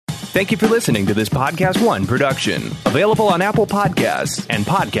Thank you for listening to this Podcast One production, available on Apple Podcasts and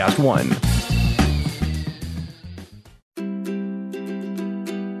Podcast One.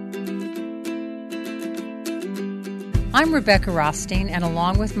 I'm Rebecca Rothstein, and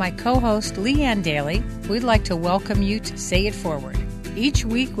along with my co-host Leanne Daly, we'd like to welcome you to Say It Forward. Each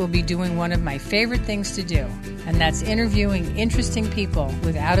week we'll be doing one of my favorite things to do, and that's interviewing interesting people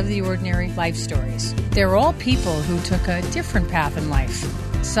with out-of-the-ordinary life stories. They're all people who took a different path in life.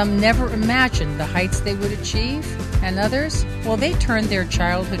 Some never imagined the heights they would achieve, and others, well, they turned their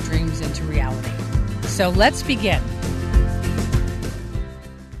childhood dreams into reality. So let's begin.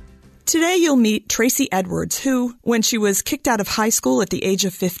 Today you'll meet Tracy Edwards, who, when she was kicked out of high school at the age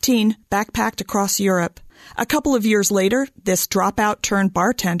of 15, backpacked across Europe. A couple of years later, this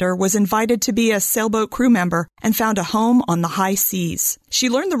dropout-turned-bartender was invited to be a sailboat crew member and found a home on the high seas. She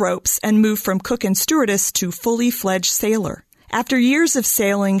learned the ropes and moved from cook and stewardess to fully-fledged sailor. After years of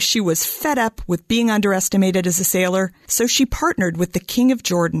sailing, she was fed up with being underestimated as a sailor, so she partnered with the King of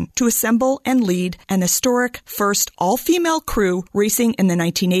Jordan to assemble and lead an historic first all-female crew racing in the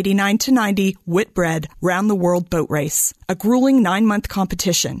 1989-90 Whitbread round-the-world boat race, a grueling 9-month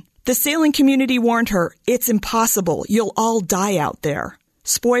competition. The sailing community warned her, "It's impossible, you'll all die out there."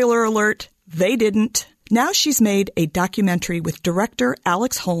 Spoiler alert, they didn't. Now she's made a documentary with director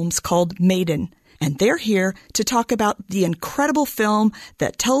Alex Holmes called Maiden. And they're here to talk about the incredible film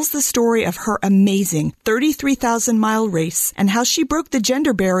that tells the story of her amazing 33,000-mile race and how she broke the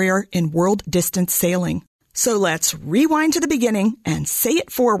gender barrier in world-distance sailing. So let's rewind to the beginning and say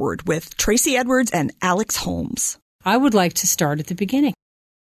it forward with Tracy Edwards and Alex Holmes. I would like to start at the beginning.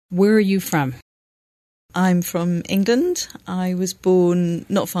 Where are you from? I'm from England. I was born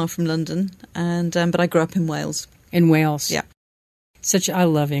not far from London, and but I grew up in Wales. In Wales? Yeah. I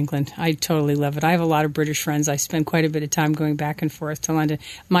love England. I totally love it. I have a lot of British friends. I spend quite a bit of time going back and forth to London.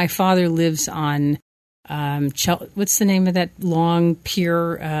 My father lives on, what's the name of that long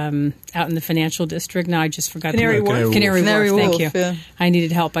pier out in the financial district? Now I just forgot. Canary Wharf. Canary Wharf, thank you. Yeah. I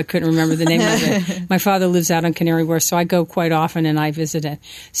needed help. I couldn't remember the name of it. My father lives out on Canary Wharf, so I go quite often and I visit it.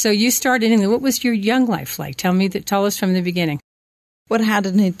 So you started in England. What was your young life like? Tell us from the beginning. What had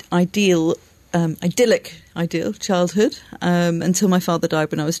an idyllic childhood until my father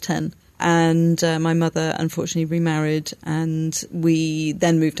died when I was 10. And my mother, unfortunately, remarried, and we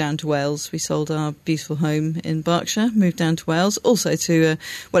then moved down to Wales. We sold our beautiful home in Berkshire, moved down to Wales, also to,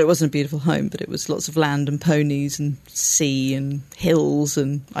 it wasn't a beautiful home, but it was lots of land and ponies and sea and hills,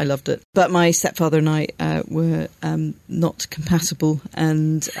 and I loved it. But my stepfather and I were not compatible,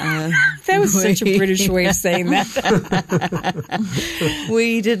 and... that was such a British way of saying that.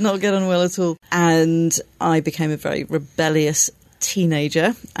 We did not get on well at all, and I became a very rebellious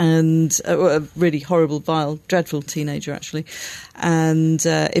teenager, and a really horrible, vile, dreadful teenager actually, and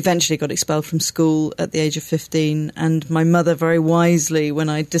eventually got expelled from school at the age of 15. And my mother very wisely, when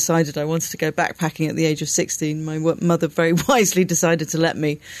I decided I wanted to go backpacking at the age of 16, my mother very wisely decided to let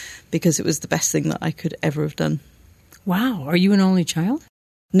me, because it was the best thing that I could ever have done. Wow. Are you an only child?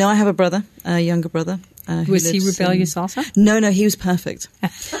 No, I have a brother, a younger brother. Was he rebellious also? No, he was perfect. He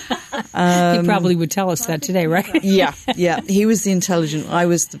probably would tell us that today, right? Yeah. He was the intelligent. I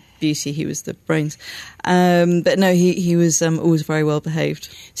was the beauty. He was the brains. But no, he was always very well behaved.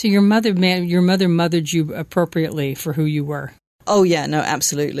 So your mother mothered you appropriately for who you were. Oh yeah, no,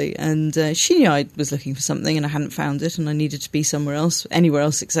 absolutely. And she knew I was looking for something, and I hadn't found it, and I needed to be somewhere else, anywhere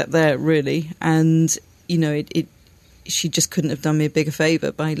else except there, really. And she just couldn't have done me a bigger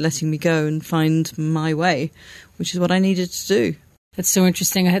favour by letting me go and find my way, which is what I needed to do. That's so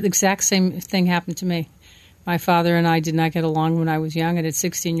interesting. I had the exact same thing happen to me. My father and I did not get along when I was young, and at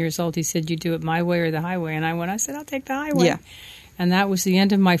 16 years old, he said, "You do it my way or the highway." And I said, "I'll take the highway." Yeah. And that was the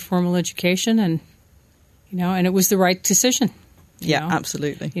end of my formal education, and it was the right decision.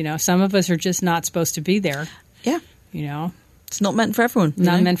 Absolutely. Some of us are just not supposed to be there. Yeah. It's not meant for everyone.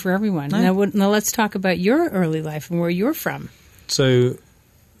 Not meant for everyone. No. Now let's talk about your early life and where you're from. So,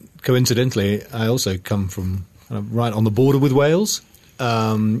 coincidentally, I also come from right on the border with Wales.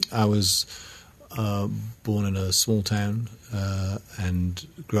 I was born in a small town and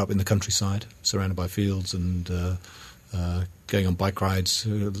grew up in the countryside, surrounded by fields and going on bike rides.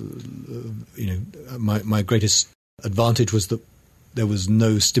 My greatest advantage was that there was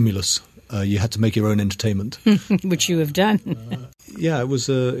no stimulus. You had to make your own entertainment, which you have done. It was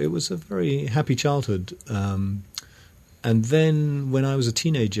a very happy childhood. And then, when I was a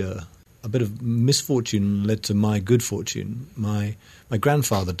teenager, a bit of misfortune led to my good fortune. My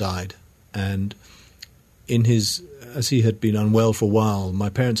grandfather died, and in his as he had been unwell for a while, my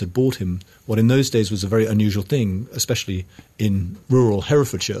parents had bought him what in those days was a very unusual thing, especially in rural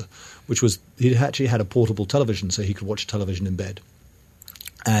Herefordshire, which was he actually had a portable television so he could watch television in bed.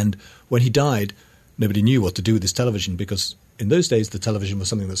 And when he died, nobody knew what to do with this television because in those days the television was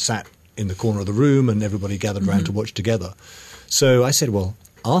something that sat in the corner of the room and everybody gathered around to watch together. So I said, well,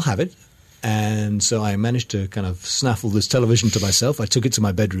 I'll have it. And so I managed to kind of snaffle this television to myself. I took it to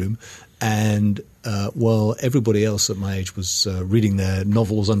my bedroom, and while everybody else at my age was reading their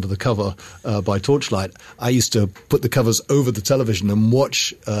novels under the cover by torchlight, I used to put the covers over the television and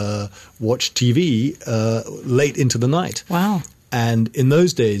watch TV late into the night. Wow. And in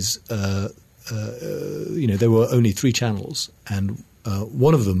those days, there were only 3 channels, and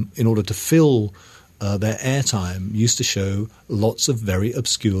one of them, in order to fill their airtime, used to show lots of very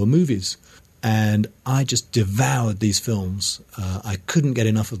obscure movies. And I just devoured these films. I couldn't get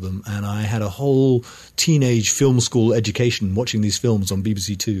enough of them. And I had a whole teenage film school education watching these films on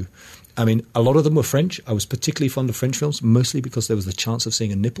BBC Two. I mean, a lot of them were French. I was particularly fond of French films, mostly because there was the chance of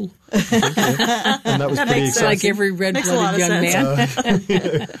seeing a nipple. I think, and that was pretty exciting. Like every red-blooded young man.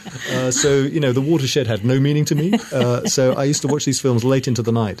 So, the watershed had no meaning to me. So I used to watch these films late into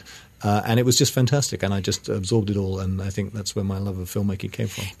the night. And it was just fantastic. And I just absorbed it all. And I think that's where my love of filmmaking came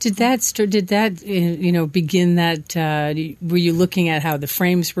from. Did that begin that? Were you looking at how the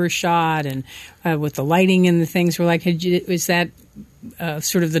frames were shot and what the lighting and the things were like? Was that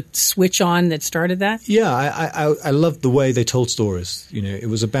sort of the switch on that started that? Yeah, I loved the way they told stories. It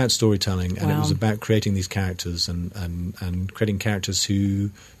was about storytelling, and it was about creating these characters and creating characters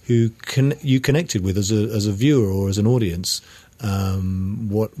who you connected with as a viewer or as an audience.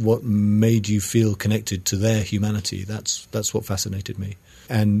 What made you feel connected to their humanity? That's what fascinated me.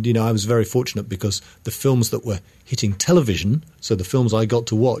 And I was very fortunate because the films that were hitting television, so the films I got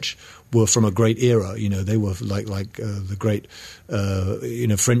to watch, were from a great era. They were like the great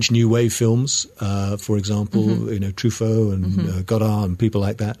French New Wave films, for example, Truffaut and Godard and people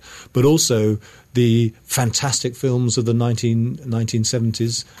like that. But also the fantastic films of the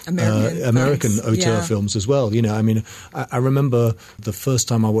 1970s, American auteur films as well. I remember the first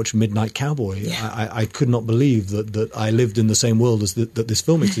time I watched Midnight Cowboy. Yeah. I could not believe that I lived in the same world as that this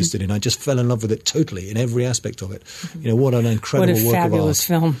film existed in. I just fell in love with it totally in every aspect of it. What an incredible work of art. What a fabulous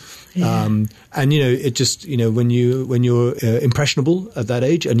film. Yeah. And it just when you're impressionable at that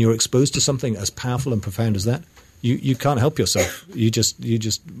age and you're exposed to something as powerful and profound as that, you can't help yourself. You just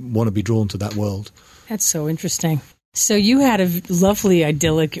want to be drawn to that world. That's so interesting. So you had a lovely,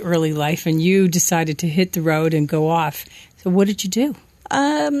 idyllic early life, and you decided to hit the road and go off. So what did you do?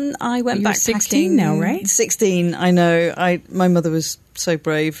 I went back 16 now, right? 16. I know. My mother was so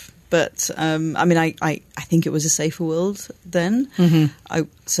brave. But I think it was a safer world then.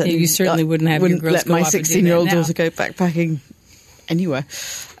 Mm-hmm. You certainly wouldn't have your girls let go my off 16-year-old daughter go backpacking anywhere.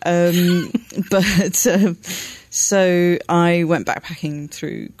 So I went backpacking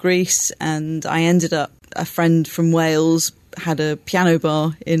through Greece, and I ended up. A friend from Wales had a piano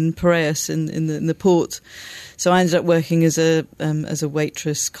bar in Piraeus in the port. So I ended up working as a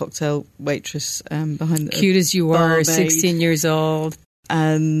waitress, cocktail waitress behind the cute as you were, 16 years old.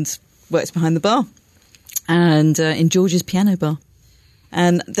 And worked behind the bar and in George's piano bar.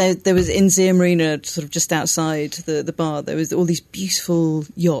 And there was in Zia Marina, sort of just outside the bar, there was all these beautiful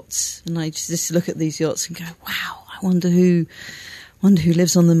yachts. And I just look at these yachts and go, wow, I wonder who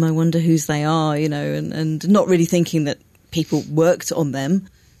lives on them. I wonder whose they are, and not really thinking that people worked on them,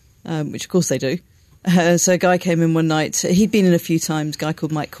 which of course they do. So a guy came in one night. He'd been in a few times. A guy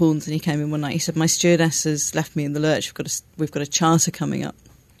called Mike Corns, and he came in one night. He said, "My stewardess has left me in the lurch. We've got a charter coming up.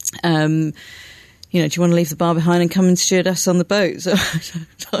 Do you want to leave the bar behind and come and stewardess on the boat?" So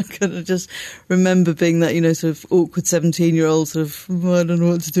I kind of just remember being that sort of awkward 17-year-old sort of I don't know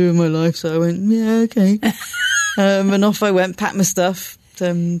what to do in my life. So I went, yeah, okay, and off I went. Packed my stuff.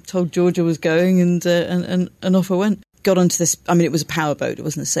 Told Georgia was going, and off I went. Got onto this. I mean, it was a powerboat. It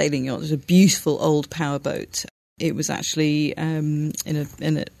wasn't a sailing yacht. It was a beautiful old powerboat. It was actually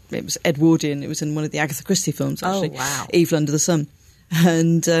it was Edwardian. It was in one of the Agatha Christie films. Actually, oh wow! Evil Under the Sun,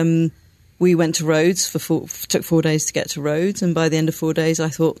 and we went to Rhodes took 4 days to get to Rhodes, and by the end of 4 days, I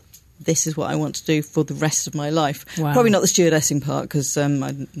thought, this is what I want to do for the rest of my life. Wow. Probably not the stewardessing part because I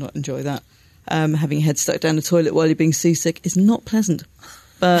did not enjoy that. Having your head stuck down the toilet while you're being seasick is not pleasant.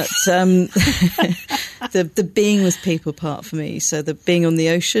 But the being with people part for me, so the being on the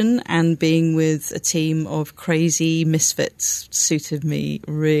ocean and being with a team of crazy misfits suited me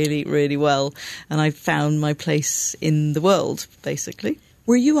really, really well. And I found my place in the world, basically.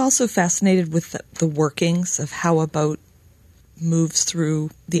 Were you also fascinated with the workings of how a boat moves through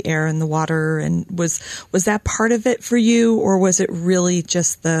the air and the water. And was that part of it for you, or was it really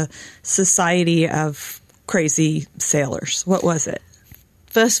just the society of crazy sailors? What was it?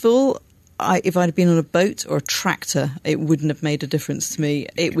 First of all, if I'd been on a boat or a tractor, it wouldn't have made a difference to me.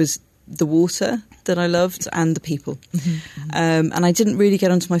 It was the water that I loved and the people. And I didn't really get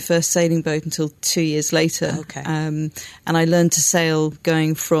onto my first sailing boat until 2 years later. Okay. And I learned to sail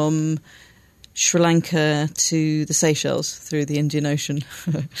going from Sri Lanka to the Seychelles through the Indian Ocean.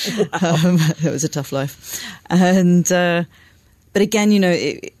 It was a tough life. And but again,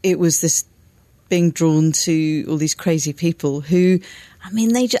 it was this being drawn to all these crazy people who,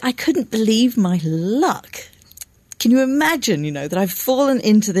 I couldn't believe my luck. Can you imagine, that I've fallen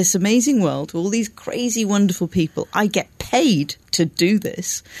into this amazing world, all these crazy, wonderful people. I get paid to do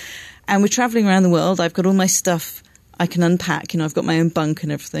this. And we're travelling around the world. I've got all my stuff I can unpack. I've got my own bunk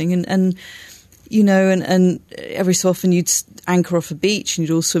and everything. And every so often you'd anchor off a beach and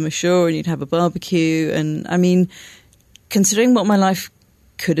you'd all swim ashore and you'd have a barbecue. And, considering what my life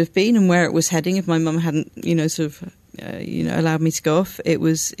could have been and where it was heading if my mum hadn't, allowed me to go off, it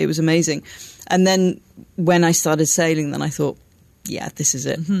was amazing. And then when I started sailing, then I thought, yeah, this is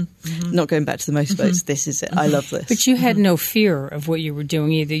it. Not going back to the motorboats. This is it. I love this. But you had no fear of what you were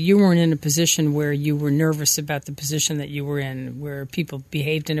doing either. You weren't in a position where you were nervous about the position that you were in, where people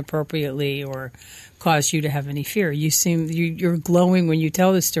behaved inappropriately or caused you to have any fear. You're glowing when you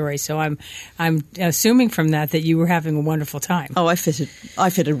tell the story. So I'm assuming from that you were having a wonderful time. Oh, I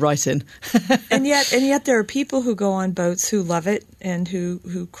fitted right in. and yet there are people who go on boats who love it and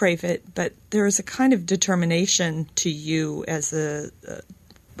who crave it, but there is a kind of determination to you as a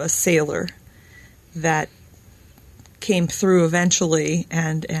sailor that came through eventually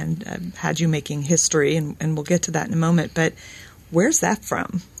and had you making history, and we'll get to that in a moment. But where's that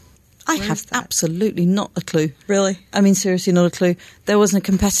from? I have absolutely not a clue. Really? Seriously, not a clue. There wasn't a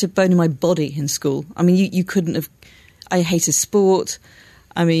competitive bone in my body in school. You couldn't have... I hated sport.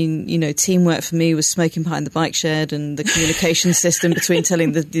 Teamwork for me was smoking behind the bike shed, and the communication system between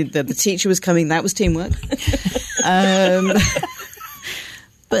telling the teacher was coming, that was teamwork.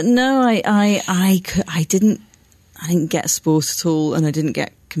 But no, I didn't get sport at all, and I didn't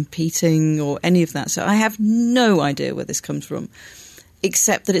get competing or any of that. So I have no idea where this comes from,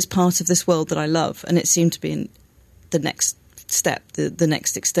 except that it's part of this world that I love, and it seemed to be in the next step, the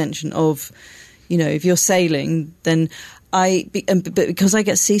next extension of, if you're sailing, then but because I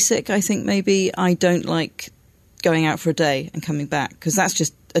get seasick, I think maybe I don't like going out for a day and coming back, because that's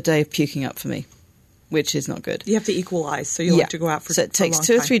just a day of puking up for me, which is not good. You have to equalize, so you like to go out for a long time. So it takes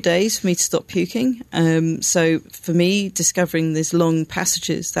 2 or 3 days for me to stop puking. So for me, discovering these long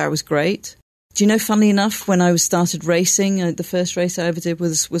passages, that was great. Do you know, funnily enough, when I started racing, the first race I ever did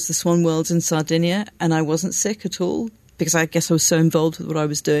was the Swan Worlds in Sardinia, and I wasn't sick at all, because I guess I was so involved with what I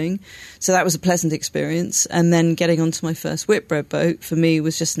was doing. So that was a pleasant experience. And then getting onto my first Whitbread boat, for me,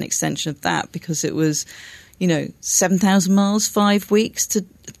 was just an extension of that, because it was, 7,000 miles, 5 weeks to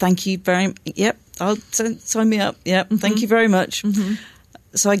thank you very much. Yep, I'll sign me up. Yep, thank you very much.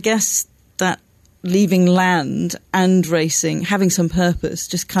 So I guess that leaving land and racing, having some purpose,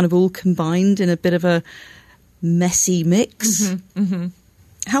 just kind of all combined in a bit of a messy mix.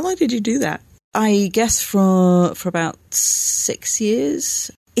 How long did you do that? I guess for about 6 years.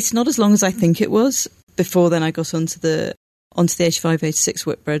 It's not as long as I think it was. Before then, I got onto the 85-86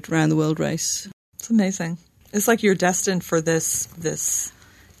 Whitbread round the world race. It's amazing. It's like you're destined for this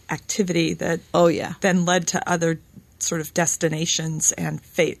activity that then led to other sort of destinations and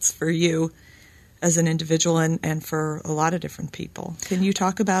fates for you as an individual and for a lot of different people. Can you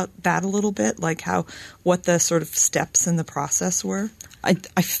talk about that a little bit? Like what the sort of steps in the process were? I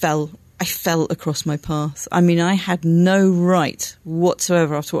fell across my path. I had no right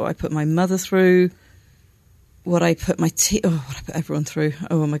whatsoever after what I put my mother through, what I put what I put everyone through.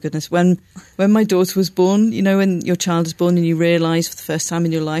 Oh my goodness. When my daughter was born, when your child is born and you realise for the first time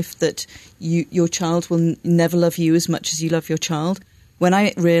in your life that your child will never love you as much as you love your child. When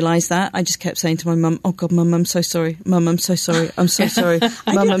I realised that, I just kept saying to my mum, "Oh God, Mum, I'm so sorry. Mum, I'm so sorry. I'm so sorry.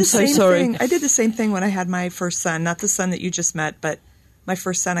 Mum, I'm so sorry." I did the same thing when I had my first son, not the son that you just met, but my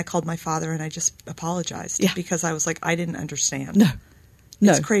first son. I called my father and I just apologized because I was like, I didn't understand. No.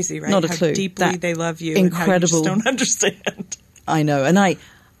 It's crazy, right? Not a how clue. Deeply they love you incredible. And how you just don't understand. I know, and I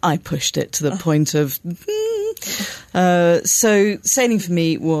pushed it to the point of... So sailing for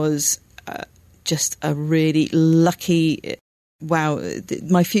me was just a really lucky... Wow,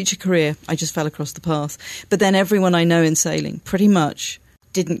 my future career, I just fell across the path. But then everyone I know in sailing, pretty much,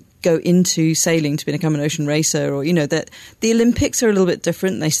 didn't go into sailing to become an ocean racer, or, you know, that the Olympics are a little bit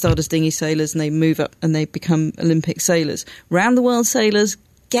different. They start as dinghy sailors and they move up and they become Olympic sailors. Round the world sailors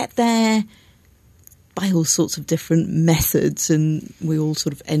get there by all sorts of different methods, and we all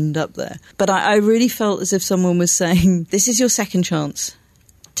sort of end up there. But I really felt as if someone was saying, this is your second chance.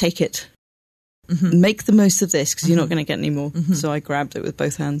 Take it. Make the most of this, because you're not going to get any more. So I grabbed it with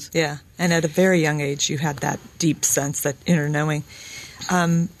both hands. Yeah, and at a very young age, you had that deep sense, that inner knowing.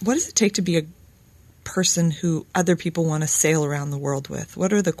 What does it take to be a person who other people want to sail around the world with?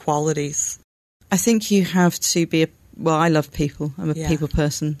 What are the qualities? I think you have to be I love people. I'm a people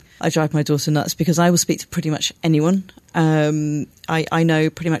person. I drive my daughter nuts because I will speak to pretty much anyone. I know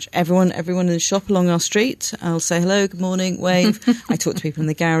pretty much everyone in the shop along our street. I'll say hello, good morning, wave. I talk to people in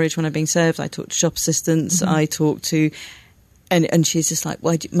the garage when I'm being served. I talk to shop assistants. I talk to... And she's just like,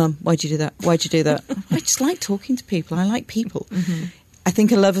 Mum, why'd you do that? Why'd you do that? I just like talking to people. I like people. I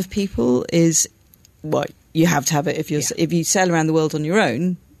think a love of people is... Well, you have to have it. If you sail around the world on your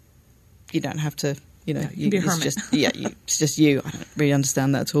own, you don't have to... You know, you can be a hermit. It's just you. I don't really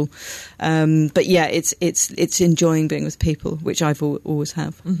understand that at all. But yeah, it's enjoying being with people, which I've always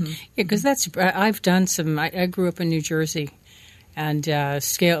have. Yeah, because I've done some. I grew up in New Jersey, and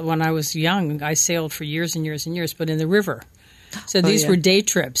when I was young, I sailed for years and years and years, but in the river. So these were day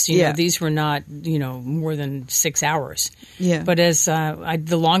trips. You know, these were not more than 6 hours. Yeah. But as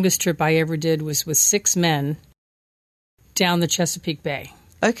the longest trip I ever did was with 6 men down the Chesapeake Bay.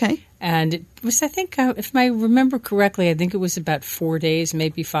 Okay. And it was, I think, if I remember correctly, I think it was about 4 days,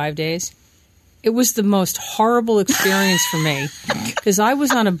 maybe 5 days. It was the most horrible experience for me because I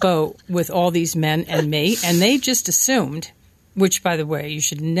was on a boat with all these men and me, and they just assumed, which, by the way, you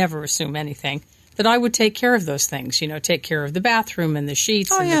should never assume anything, that I would take care of those things, take care of the bathroom and the sheets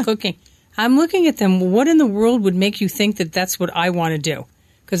the cooking. I'm looking at them, what in the world would make you think that that's what I want to do?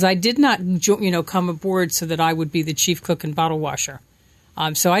 Because I did not, come aboard so that I would be the chief cook and bottle washer.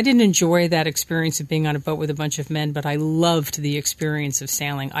 So I didn't enjoy that experience of being on a boat with a bunch of men, but I loved the experience of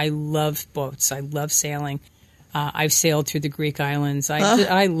sailing. I love boats. I love sailing. I've sailed through the Greek islands.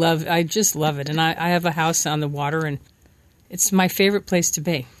 I just love it. And I have a house on the water, and it's my favorite place to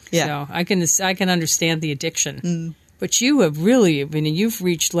be. Yeah. So I can understand the addiction. But you have really, you've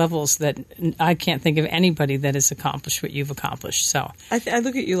reached levels that I can't think of anybody that has accomplished what you've accomplished. So I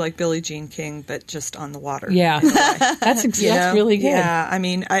look at you like Billie Jean King, but just on the water. Yeah, that's really good. Yeah, I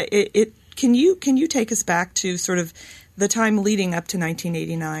mean, can you take us back to sort of the time leading up to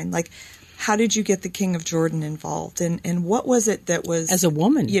 1989? Like, how did you get the King of Jordan involved, and what was it that was, as a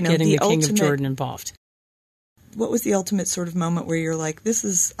woman, getting the King of Jordan involved? What was the ultimate sort of moment where you're like,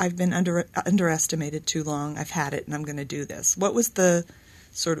 I've been underestimated too long, I've had it, and I'm going to do this? What was the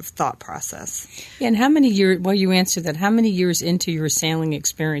sort of thought process? Yeah, and how many years, while you answer that, how many years into your sailing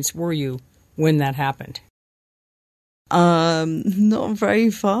experience were you when that happened? Not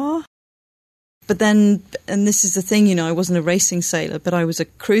very far. But then, and this is the thing, I wasn't a racing sailor, but I was a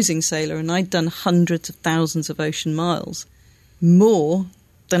cruising sailor, and I'd done hundreds of thousands of ocean miles. More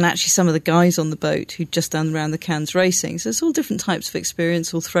than actually some of the guys on the boat who'd just done around the Cairns racing. So it's all different types of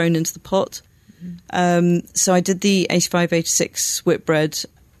experience all thrown into the pot. So I did the 85, 86 Whitbread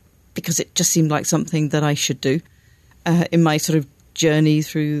because it just seemed like something that I should do in my sort of journey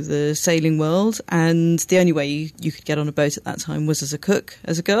through the sailing world. And the only way you could get on a boat at that time was as a cook,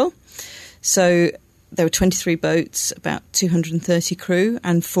 as a girl. So there were 23 boats, about 230 crew,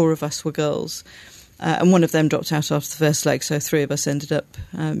 and 4 of us were girls. And one of them dropped out after the first leg, so 3 of us ended up,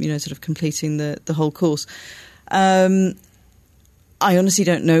 sort of completing the whole course. I honestly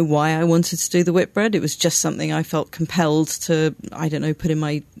don't know why I wanted to do the Whitbread. It was just something I felt compelled to, put in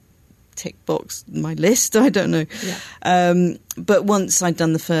my tick box, my list, I don't know. Yeah. But once I'd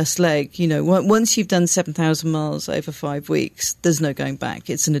done the first leg, once you've done 7,000 miles over 5 weeks, there's no going back.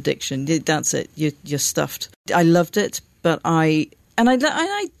 It's an addiction. That's it. You're stuffed. I loved it, but I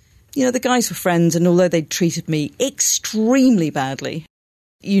the guys were friends, and although they treated me extremely badly,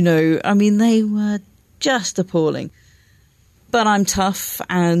 they were just appalling. But I'm tough,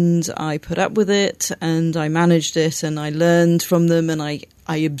 and I put up with it, and I managed it, and I learned from them, and I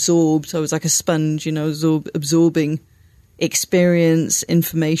absorbed. I was like a sponge, absorbing experience,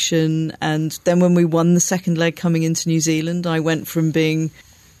 information. And then when we won the second leg coming into New Zealand, I went from being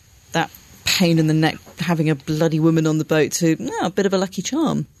that pain in the neck, having a bloody woman on the boat, to a bit of a lucky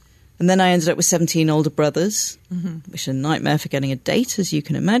charm. And then I ended up with 17 older brothers, which is a nightmare for getting a date, as you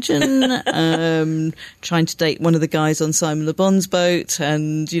can imagine. Trying to date one of the guys on Simon Le Bon's boat.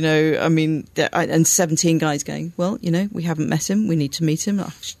 And, and 17 guys going, well, we haven't met him. We need to meet him.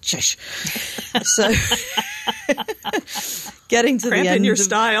 Oh, shush. So getting to Cramp the end in your of-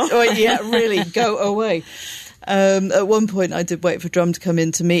 style. Oh, yeah, really, go away. At one point, I did wait for Drum to come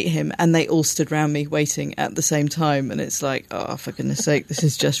in to meet him, and they all stood around me waiting at the same time. And it's like, oh, for goodness sake, this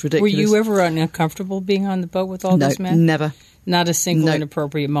is just Were ridiculous. you ever uncomfortable being on the boat with all No, those men? never. Not a single No.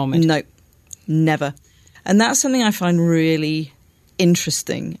 inappropriate moment. No, never. And that's something I find really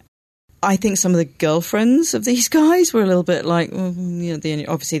interesting. I think some of the girlfriends of these guys were a little bit like, well,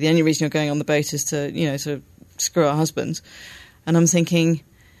 obviously the only reason you're going on the boat is to, to screw our husbands. And I'm thinking,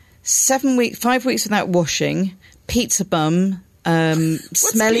 5 weeks without washing, pizza bum, What's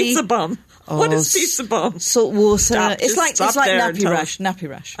smelly. pizza bum? What Oh, is pizza bum? Salt water. Stop, It's just like stop there and nappy tell rash. Nappy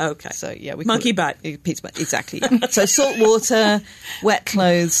rash. Okay. So yeah, we Monkey call butt. it pizza butt. Exactly. Yeah. So salt water, wet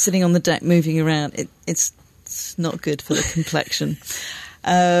clothes, sitting on the deck, moving around. It's not good for the complexion.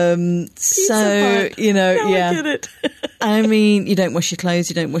 So butt. Now yeah. I get it. I mean, you don't wash your clothes,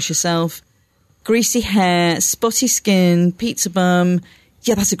 you don't wash yourself. Greasy hair, spotty skin, pizza bum.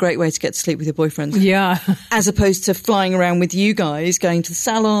 Yeah, that's a great way to get to sleep with your boyfriend. Yeah. As opposed to flying around with you guys, going to the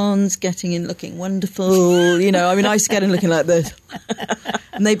salons, getting in looking wonderful. I used to get in looking like this.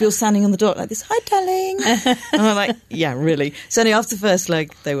 And they'd be all standing on the dock like this, hi, darling. And I'm like, yeah, really. So anyway, after the first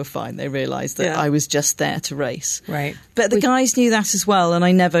leg, they were fine. They realised that Yeah. I was just there to race. Right. But the guys knew that as well, and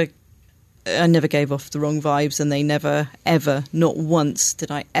I never gave off the wrong vibes, and they never, ever, not once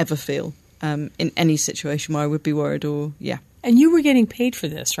did I ever feel in any situation where I would be worried or, yeah. And you were getting paid for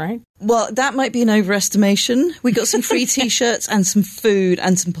this, right? Well, that might be an overestimation. We got some free T-shirts and some food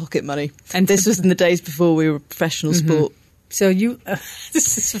and some pocket money. And this was in the days before we were professional sport. So you,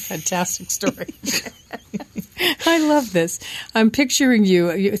 this is a fantastic story. I love this. I'm picturing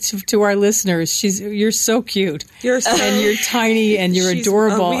you to our listeners. You're so cute. And you're tiny and you're She's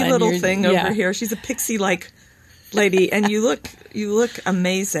adorable. a wee and little you're- thing yeah. over here. She's a pixie-like lady, and you look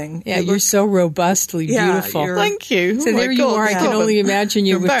amazing. Yeah, You you're look- so robustly Yeah, beautiful. you're- Thank you. So Oh my there you God, are. I can stop only it. imagine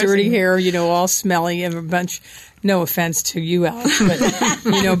you with dirty Embarrassing. hair, all smelly and a bunch. No offense to you, Alex,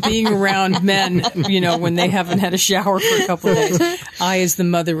 but being around men, when they haven't had a shower for a couple of days. I, as the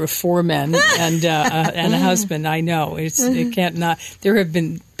mother of 4 men and a husband, I know it can't not. There have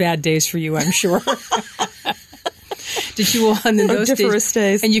been bad days for you, I'm sure. Did you on in those Odoriferous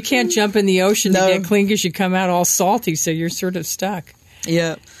days. And you can't jump in the ocean No. to get clean because you come out all salty, so you're sort of stuck.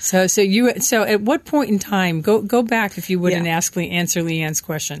 Yeah. So at what point in time, go back if you would and Yeah. answer Leanne's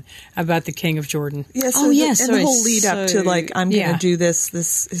question about the King of Jordan. Yes. Oh, yes, And sorry, the whole lead up to so- I'm going Yeah. to do this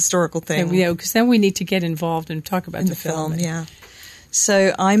historical thing Because then we need to get involved and talk about in the film. Yeah.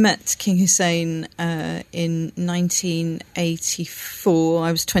 So I met King Hussein in 1984.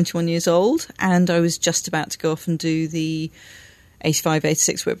 I was 21 years old, and I was just about to go off and do the 85,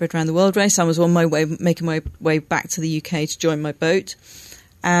 86 Whitbread Round the World race. I was on my way, making my way back to the UK to join my boat.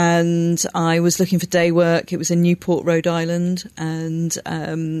 And I was looking for day work. It was in Newport, Rhode Island, and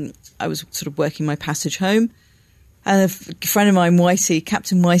I was sort of working my passage home. And a friend of mine, Whitey,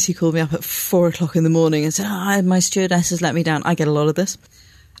 Captain Whitey, called me up at 4 o'clock in the morning and said, my stewardess has let me down. I get a lot of this.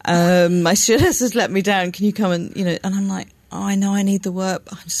 My stewardess has let me down. Can you come and, and I'm like, oh, I know I need the work,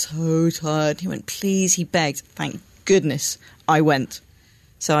 but I'm so tired. He went, please, he begged. Thank goodness I went.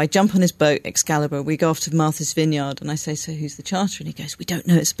 So I jump on his boat, Excalibur. We go off to Martha's Vineyard, and I say, so who's the charterer? And he goes, we don't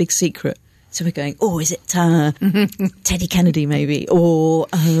know. It's a big secret. So we're going, is it Teddy Kennedy maybe? Or,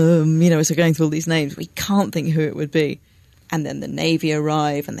 so we're going through all these names. We can't think who it would be. And then the Navy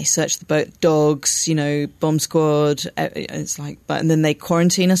arrive and they search the boat, dogs, bomb squad. It's like, and then they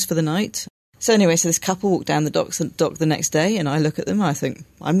quarantine us for the night. So anyway, this couple walk down the dock the next day, and I look at them and I think,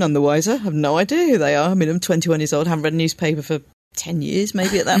 I'm none the wiser. I have no idea who they are. I mean, I'm 21 years old, haven't read a newspaper for 10 years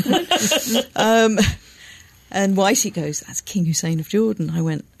maybe at that point. And Whitey goes, that's King Hussein of Jordan. I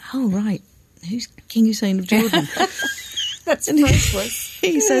went, oh, right. Who's King Hussein of Jordan? That's priceless.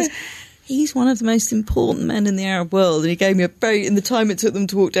 He says, he's one of the most important men in the Arab world. And he gave me in the time it took them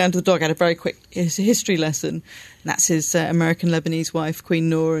to walk down to the dock, I had a very quick history lesson. And that's his American Lebanese wife, Queen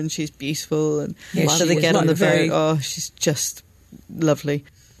Noor, and she's beautiful. And so they get on the boat. Oh, she's just lovely.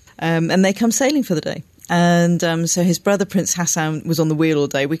 And they come sailing for the day. And so his brother, Prince Hassan, was on the wheel all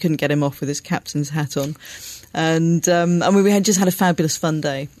day. We couldn't get him off with his captain's hat on. And we had just had a fabulous fun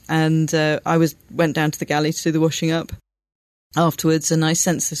day. And I went down to the galley to do the washing up afterwards, and I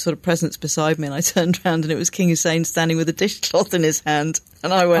sensed this sort of presence beside me, and I turned around and it was King Hussein standing with a dishcloth in his hand.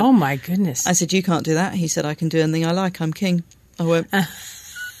 And I went, oh my goodness. I said, you can't do that. He said, I can do anything I like. I'm king. I went,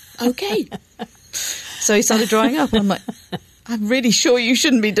 okay. So he started drying up. I'm like, I'm really sure you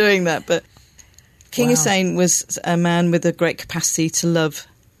shouldn't be doing that. But King Hussein was a man with a great capacity to love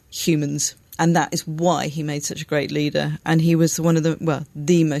humans. And that is why he made such a great leader. And he was one of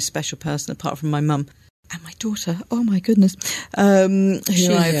the most special person, apart from my mum. and my daughter, oh my goodness, who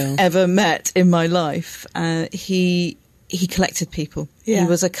I've ever met in my life. He collected people. Yeah. He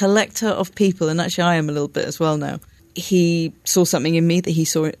was a collector of people, and actually I am a little bit as well now. He saw something in me that he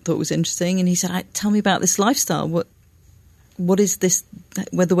thought was interesting, and he said, tell me about this lifestyle. What is this,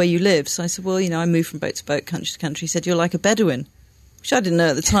 the way you live? So I said, well, I move from boat to boat, country to country. He said, you're like a Bedouin, which I didn't know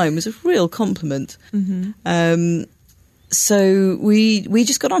at the time was a real compliment. Mm-hmm. So we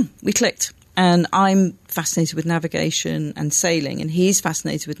just got on. We clicked. And I'm fascinated with navigation and sailing, and he's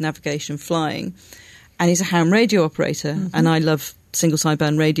fascinated with navigation, flying. And he's a ham radio operator, and I love single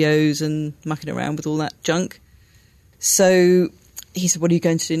sideband radios and mucking around with all that junk. So he said, what are you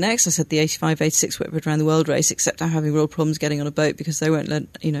going to do next? I said, the 85, 86 Whitbread Around the World race, except I'm having real problems getting on a boat because they won't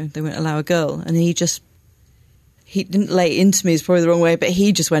allow a girl. And he didn't lay it into me, is probably the wrong way, but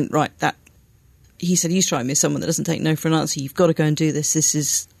he just went, right, he said, you strike me as someone that doesn't take no for an answer. You've got to go and do this. This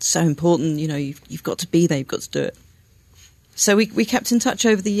is so important. You've got to be there. You've got to do it. So we kept in touch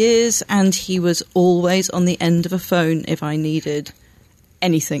over the years, and he was always on the end of a phone if I needed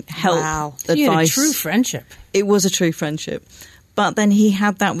anything, help, advice. You had a true friendship. It was a true friendship. But then he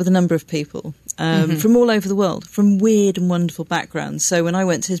had that with a number of people from all over the world, from weird and wonderful backgrounds. So when I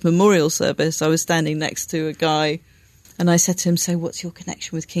went to his memorial service, I was standing next to a guy, and I said to him, so what's your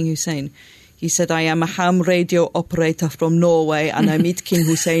connection with King Hussein? He said, I am a ham radio operator from Norway, and I meet King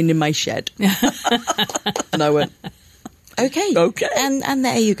Hussein in my shed. And I went, okay. And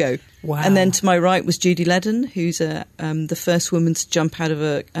there you go. Wow. And then to my right was Judy Ledden, who's the first woman to jump out of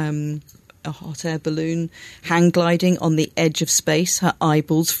a hot air balloon, hang gliding on the edge of space. Her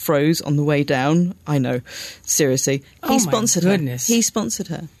eyeballs froze on the way down. I know. Seriously. He sponsored her. He sponsored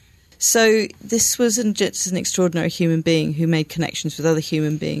her. So this was just an extraordinary human being who made connections with other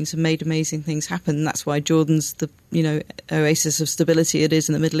human beings and made amazing things happen. And that's why Jordan's the oasis of stability it is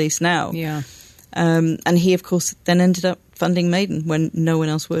in the Middle East now. Yeah. And he, of course, then ended up funding Maiden when no one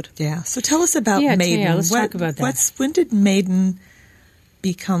else would. Yeah. So tell us about Maiden. Yeah, let's talk about that. When did Maiden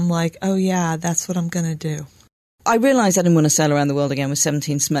become like, oh yeah, that's what I'm going to do? I realised I didn't want to sail around the world again with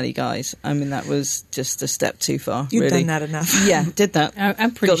 17 smelly guys. I mean, that was just a step too far. You've really. done that enough. Yeah, did that.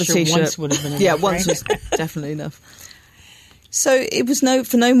 I'm pretty sure t-shirt. Once would have been enough. Yeah, once was definitely enough. So it was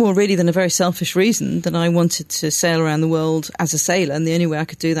for no more really than a very selfish reason that I wanted to sail around the world as a sailor, and the only way I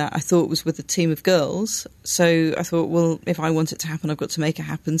could do that, I thought, was with a team of girls. So I thought, well, if I want it to happen, I've got to make it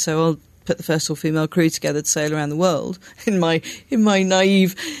happen. So I'll put the first all-female crew together to sail around the world in my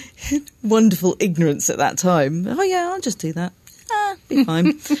naive, wonderful ignorance at that time. Oh yeah, I'll just do that. Be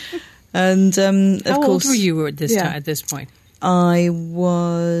fine. And of How course, old were you at this time? At this point, I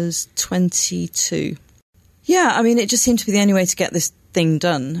was 22. Yeah, I mean, it just seemed to be the only way to get this thing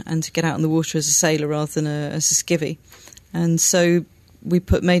done and to get out on the water as a sailor rather than as a skivvy. And so we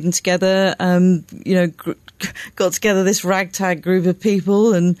put Maiden together. Got together this ragtag group of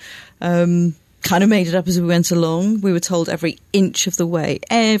people and kind of made it up as we went along. We were told every inch of the way,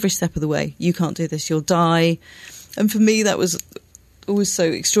 every step of the way, you can't do this, you'll die. And for me, that was always so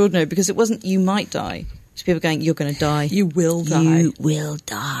extraordinary because it wasn't you might die. It's people going, you're going to die. You will die. You will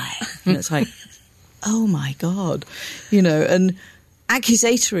die. And it's like, oh my God, and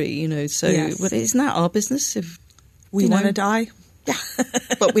accusatory, so yes. Well, isn't that our business? If we want to die? Yeah,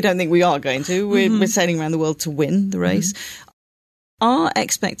 but we don't think we are going to. We're sailing around the world to win the race. Our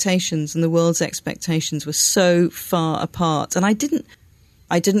expectations and the world's expectations were so far apart, and I didn't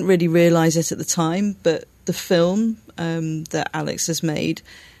really realise it at the time. But the film that Alex has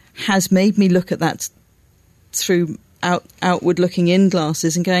made me look at that through outward looking in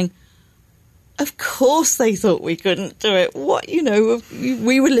glasses and going, of course they thought we couldn't do it. What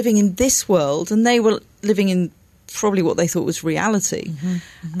we were living in this world, and they were living in probably what they thought was reality.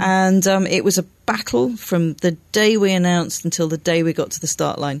 And it was a battle from the day we announced until the day we got to the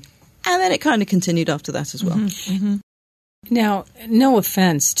start line. And then it kind of continued after that as well. Now, no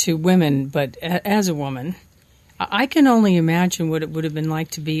offense to women, but as a woman, I can only imagine what it would have been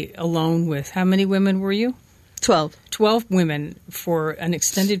like to be alone with. How many women were you? 12. 12 women for an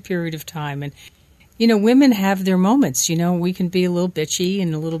extended period of time. And, women have their moments. We can be a little bitchy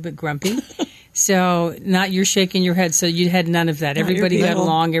and a little bit grumpy. So you're shaking your head. So you had none of that. Everybody got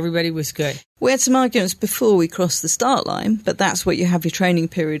along. Everybody was good. We had some arguments before we crossed the start line, but that's what you have your training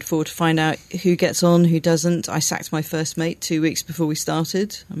period for, to find out who gets on, who doesn't. I sacked my first mate 2 weeks before we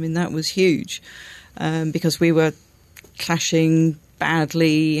started. I mean, that was huge because we were clashing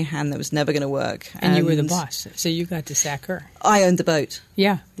badly and that was never going to work. And you were the boss, so you got to sack her. I owned the boat.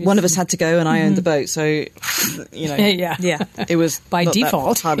 Yeah. One of us had to go and I owned the boat, so, you know. Yeah. It was by not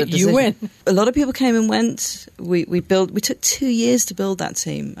default, that hard a you decision. win. A lot of people came and went. We took 2 years to build that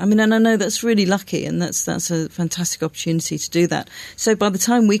team. I mean, and I know that's really lucky, and that's a fantastic opportunity to do that. So by the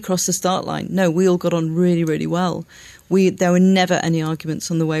time we crossed the start line, we all got on really, really well. There were never any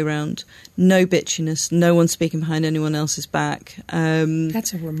arguments on the way round. No bitchiness. No one speaking behind anyone else's back.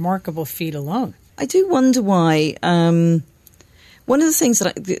 That's a remarkable feat alone. I do wonder why. One of the things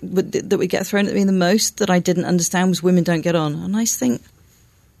that we get thrown at me the most that I didn't understand was women don't get on. And I think,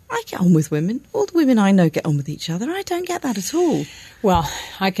 I get on with women. All the women I know get on with each other. I don't get that at all. Well,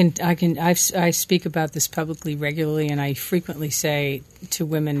 I speak about this publicly regularly, and I frequently say to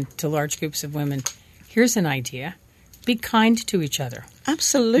women, to large groups of women, here's an idea. Be kind to each other.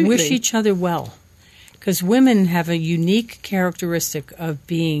 Absolutely. Wish each other well. Because women have a unique characteristic of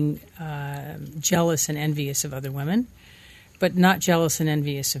being jealous and envious of other women, but not jealous and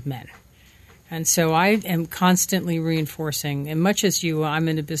envious of men. And so I am constantly reinforcing, and much as you, I'm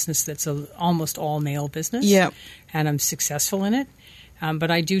in a business that's almost all male business, and I'm successful in it. But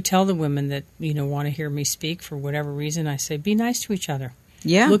I do tell the women that want to hear me speak for whatever reason. I say, be nice to each other.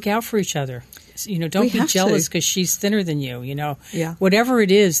 Yeah. Look out for each other. Don't be jealous because she's thinner than you. Yeah. Whatever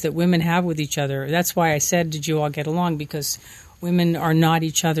it is that women have with each other. That's why I said, did you all get along? Because women are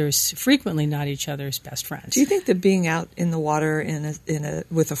frequently not each other's best friends. Do you think that being out in the water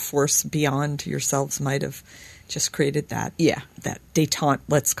with a force beyond yourselves might have just created that détente,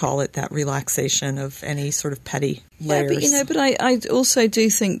 let's call it, that relaxation of any sort of petty layers? Yeah, but I also do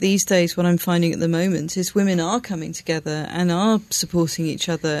think these days what I'm finding at the moment is women are coming together and are supporting each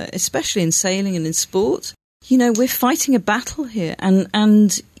other, especially in sailing and in sport. We're fighting a battle here, and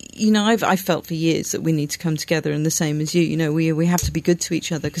I've felt for years that we need to come together, and the same as you. We have to be good to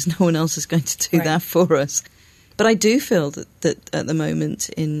each other because no one else is going to do that for us. But I do feel that at the moment,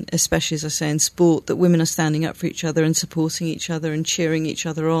 especially as I say in sport, that women are standing up for each other and supporting each other and cheering each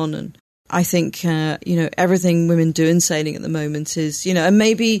other on. And I think everything women do in sailing at the moment is and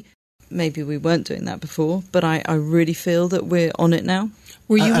maybe we weren't doing that before, but I really feel that we're on it now.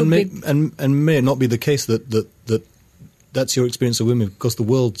 Were you and may it not be the case that's your experience of women, because the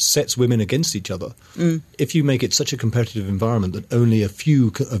world sets women against each other. If you make it such a competitive environment that only a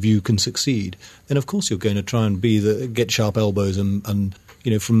few of you can succeed, then of course you're going to try and get sharp elbows and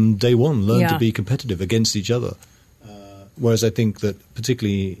from day one learn to be competitive against each other. Whereas I think that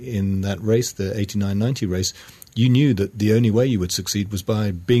particularly in that race, the 89-90 race, you knew that the only way you would succeed was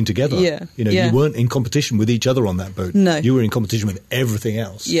by being together. You weren't in competition with each other on that boat. No. You were in competition with everything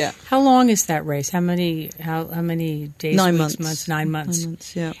else. Yeah. How long is that race? How many days? 9 weeks, months. 9 months. 9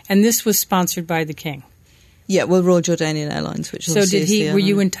 months, yeah. And this was sponsored by the King. Yeah, well, Royal Jordanian Airlines, which obviously were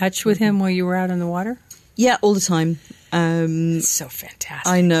you in touch with him while you were out on the water? Yeah, all the time. It's so fantastic.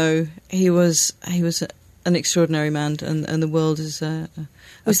 I know. He was an extraordinary man, and the world is a poorer place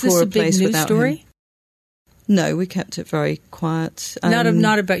without him. Was this a big news story? No, we kept it very quiet.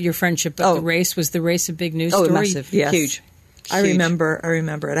 Not about your friendship, but the race. Was the race a big news story? Oh, massive. Yes. Huge. I remember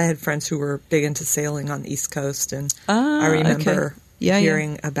it. I had friends who were big into sailing on the East Coast, and I remember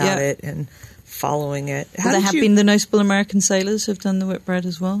hearing about it and following it. There have been the notable American sailors who have done the Whitbread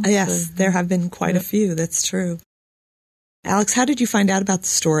as well. Yes, there have been quite a few. That's true. Alex, how did you find out about the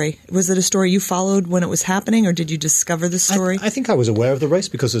story? Was it a story you followed when it was happening, or did you discover the story? I think I was aware of the race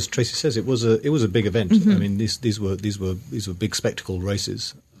because, as Tracy says, it was a big event. I mean, these were big spectacle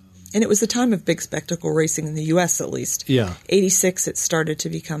races. And it was the time of big spectacle racing in the U.S. at least. Yeah. 86, it started to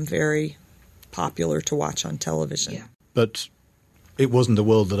become very popular to watch on television. Yeah. But it wasn't a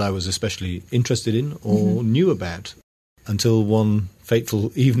world that I was especially interested in or knew about until one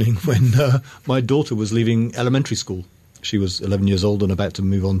fateful evening when my daughter was leaving elementary school. She was 11 years old and about to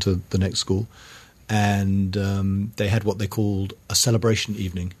move on to the next school. And they had what they called a celebration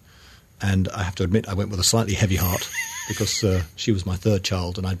evening. And I have to admit, I went with a slightly heavy heart because she was my third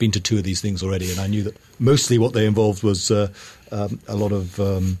child, and I'd been to 2 of these things already, and I knew that mostly what they involved was a lot of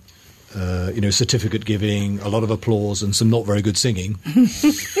certificate giving, a lot of applause, and some not very good singing.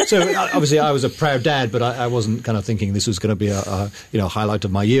 So obviously I was a proud dad, but I wasn't kind of thinking this was going to be a highlight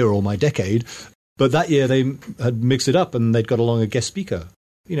of my year or my decade. But that year they had mixed it up, and they'd got along a guest speaker.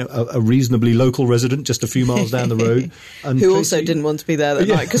 A reasonably local resident just a few miles down the road. And who also didn't want to be there that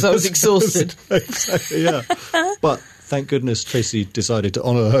night because I was exhausted. Exactly, yeah. But thank goodness Tracy decided to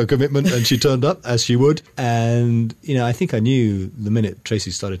honour her commitment, and she turned up, as she would. And, I think I knew the minute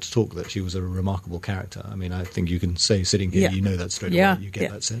Tracy started to talk that she was a remarkable character. I mean, I think you can say sitting here, you know that straight away. You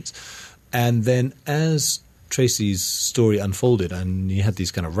get that sense. And then as Tracy's story unfolded, and you had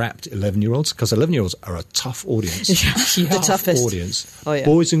these kind of rapt 11-year-olds, because 11-year-olds are a tough audience. The toughest audience. Oh, yeah.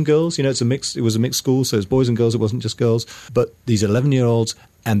 Boys and girls, it was a mixed school, so it's boys and girls, it wasn't just girls. But these 11-year-olds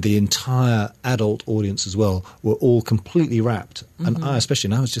and the entire adult audience as well were all completely rapt. And I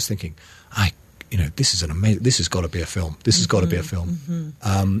was just thinking, this is this has got to be a film. This has got to be a film.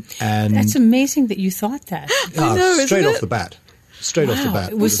 And that's amazing that you thought that. Straight off the bat. Straight off the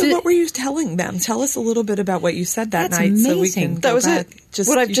bat. So what were you telling them? Tell us a little bit about what you said that night, amazing. so we can That was back. it.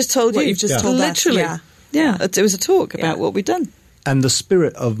 What I've just told you. What you've just told us. Literally. Yeah. It was a talk about what we'd done. And the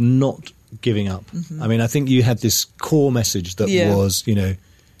spirit of not giving up. I mean, I think you had this core message that was,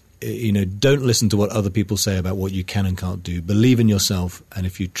 don't listen to what other people say about what you can and can't do. Believe in yourself, and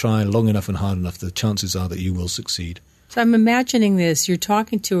if you try long enough and hard enough, the chances are that you will succeed. So I'm imagining this. You're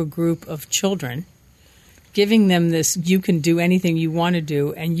talking to a group of children, giving them this, you can do anything you want to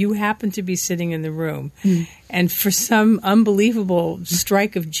do, and you happen to be sitting in the room. And for some unbelievable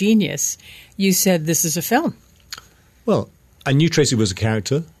strike of genius, you said, this is a film. Well, I knew Tracy was a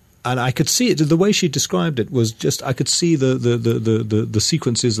character, and I could see it. The way she described it was just, I could see the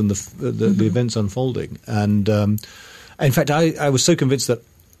sequences and the events unfolding. And in fact, I was so convinced that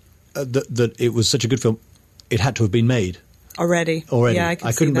it was such a good film, it had to have been made. Already. Yeah,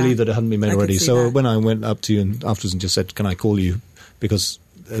 I couldn't believe that it hadn't been made already. So when I went up to you and afterwards and just said, "Can I call you? Because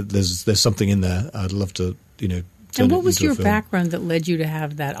there's something in there. I'd love to, turn And what it was into your a film." background that led you to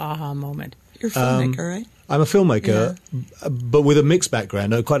have that aha moment? You're a filmmaker, right? I'm a filmmaker, but with a mixed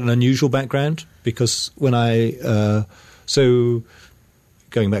background, quite an unusual background. Because when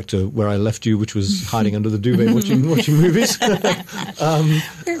going back to where I left you, which was hiding under the duvet watching movies. Back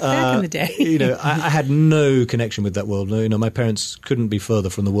in the day. I had no connection with that world. No, my parents couldn't be further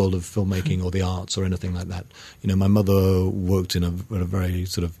from the world of filmmaking or the arts or anything like that. My mother worked in a very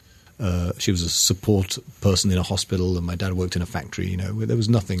sort of, she was a support person in a hospital, and my dad worked in a factory. There was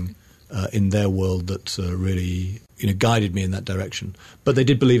nothing in their world that really, guided me in that direction. But they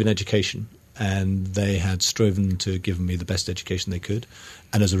did believe in education. And they had striven to give me the best education they could.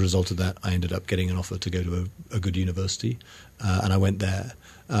 And as a result of that, I ended up getting an offer to go to a good university. And I went there.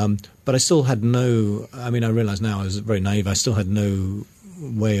 But I still had I realize now I was very naive. I still had no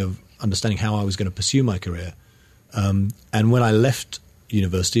way of understanding how I was going to pursue my career. And when I left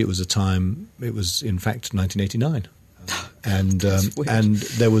university, it was in fact 1989. And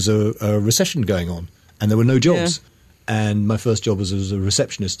there was a recession going on. And there were no jobs. Yeah. And my first job was as a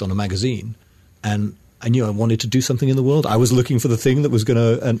receptionist on a magazine. And I knew I wanted to do something in the world. I was looking for the thing that was going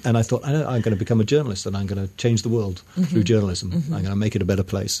to, and I thought, I'm going to become a journalist, and I'm going to change the world through journalism. I'm going to make it a better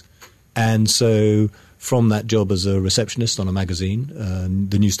place. And so from that job as a receptionist on a magazine,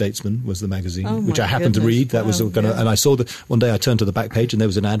 The New Statesman was the magazine, which I happened to read. That was and I saw that one day I turned to the back page and there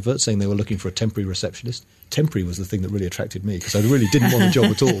was an advert saying they were looking for a temporary receptionist. Temporary was the thing that really attracted me because I really didn't want a job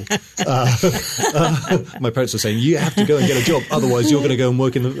at all. My parents were saying, you have to go and get a job, otherwise you're going to go and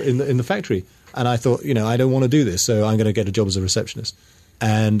work in the factory. And I thought, I don't want to do this, so I'm going to get a job as a receptionist.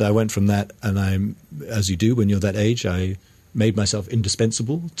 And I went from that, and as you do when you're that age, I made myself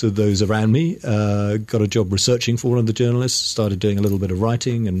indispensable to those around me, got a job researching for one of the journalists, started doing a little bit of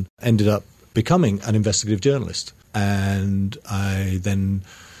writing, and ended up becoming an investigative journalist. And I then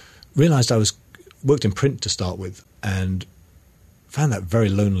realized I worked in print to start with, and found that very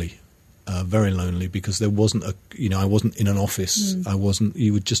lonely because there wasn't I wasn't in an office.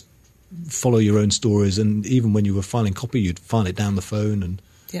 You would just follow your own stories, and even when you were filing copy, you'd file it down the phone. And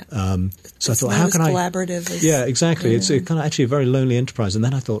so I thought, how can I? Collaborative. Yeah, exactly. It's kind of actually a very lonely enterprise. And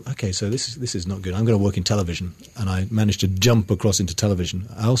then I thought, okay, so this is not good. I'm going to work in television, and I managed to jump across into television.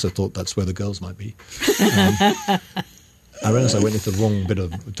 I also thought that's where the girls might be. I realized I went into the wrong bit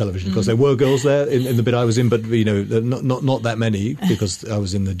of television because there were girls there in the bit I was in, but not that many because I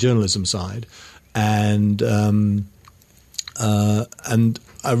was in the journalism side, and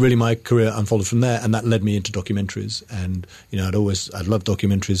my career unfolded from there, and that led me into documentaries. And I'd loved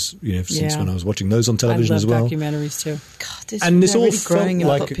documentaries, since when I was watching those on television as well. Documentaries too. God, this all growing in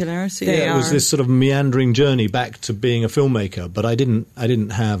popularity. It was this sort of meandering journey back to being a filmmaker, but I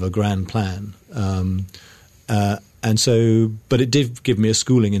didn't have a grand plan. And so, but it did give me a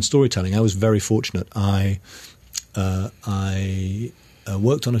schooling in storytelling. I was very fortunate. I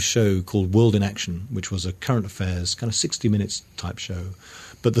worked on a show called World in Action, which was a current affairs, kind of 60 minutes type show.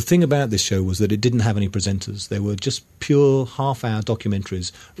 But the thing about this show was that it didn't have any presenters. They were just pure half-hour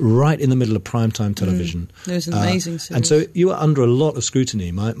documentaries right in the middle of primetime television. It was an amazing series. And so you were under a lot of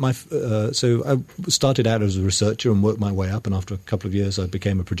scrutiny. So I started out as a researcher and worked my way up, and after a couple of years I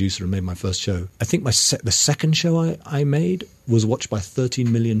became a producer and made my first show. I think the second show I made was watched by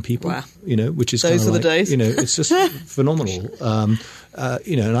 13 million people. Wow. Which is those are the days. It's just phenomenal.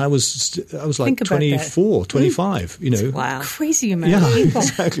 And I was like Think about 24, 25. Wow. Crazy amount of Yeah, people.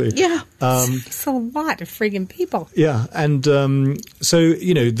 exactly. Yeah. It's a lot of friggin' people. Yeah, and so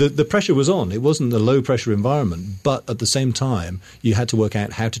the pressure was on. It wasn't a low pressure environment, but at the same time, you had to work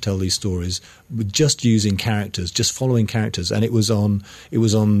out how to tell these stories with just using characters, just following characters, and it was on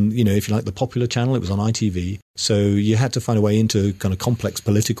if you like, the Popular channel. It was on ITV, so you had to find a way into kind of complex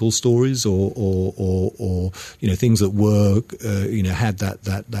political stories or things that were had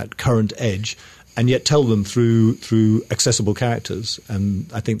that current edge, and yet tell them through accessible characters. And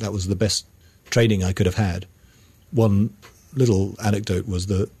I think that was the best training I could have had. One little anecdote was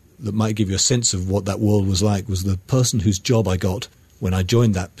that might give you a sense of what that world was like, was the person whose job I got when I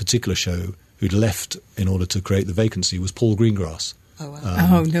joined that particular show, who'd left in order to create the vacancy, was Paul Greengrass. Oh,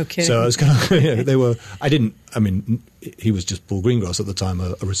 wow. No kidding. So I was kind of, he was just Paul Greengrass at the time,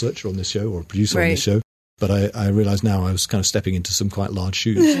 a researcher on this show or a producer on this show. But I realise now I was kind of stepping into some quite large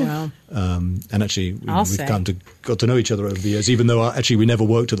shoes. Wow. And actually, we've say. got to know each other over the years, even though actually we never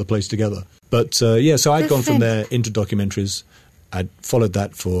worked at the place together. But so I'd gone from there into documentaries. I'd followed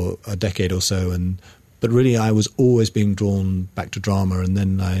that for a decade or so, but really I was always being drawn back to drama, and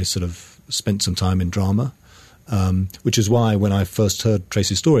then I sort of spent some time in drama, which is why when I first heard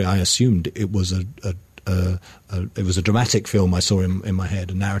Tracy's story, I assumed it was a dramatic film I saw in my head,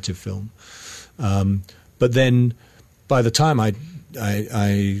 a narrative film. But then, by the time I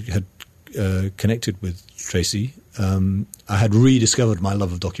had connected with Tracy, I had rediscovered my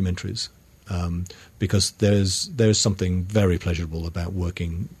love of documentaries, because there's something very pleasurable about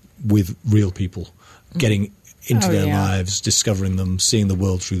working with real people, getting into their lives, discovering them, seeing the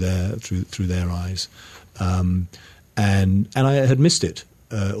world through their eyes, and I had missed it.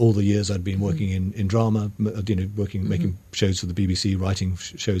 All the years I'd been working in drama, making shows for the BBC, writing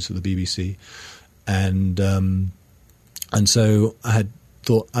shows for the BBC. And so I had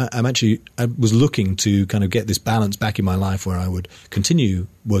thought I was looking to kind of get this balance back in my life where I would continue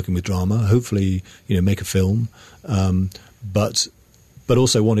working with drama, hopefully make a film, but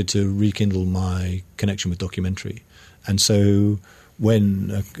also wanted to rekindle my connection with documentary. And so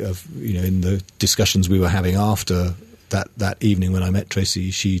when in the discussions we were having after that evening when I met Tracy,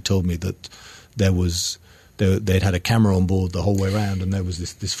 she told me that they'd had a camera on board the whole way around, and there was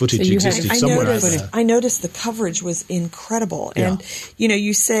this footage existed somewhere out there. I noticed the coverage was incredible. Yeah. And,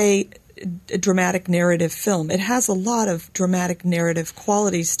 you say a dramatic narrative film. It has a lot of dramatic narrative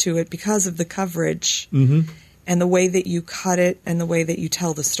qualities to it because of the coverage and the way that you cut it and the way that you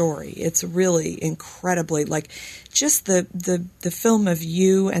tell the story. It's really incredibly, just the film of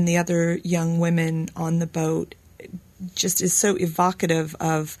you and the other young women on the boat just is so evocative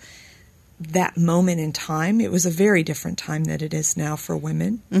of that moment in time. It was a very different time than it is now for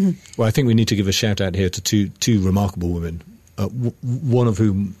women. Mm-hmm. Well, I think we need to give a shout out here to two remarkable women, one of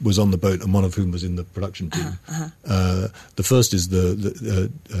whom was on the boat and one of whom was in the production team. The first is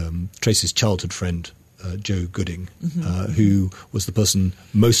the Tracy's childhood friend, Jo Gooding, who was the person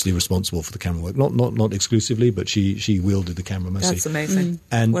mostly responsible for the camera work. Not exclusively, but she wielded the camera mostly. That's amazing.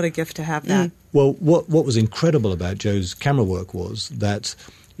 And what a gift to have that. Well, what was incredible about Jo's camera work was that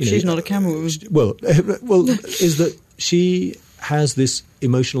she's not a camera woman. Well, is that she has this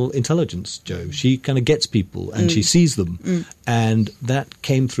emotional intelligence, Jo. She kind of gets people and she sees them. And that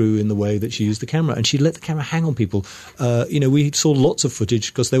came through in the way that she used the camera. And she let the camera hang on people. We saw lots of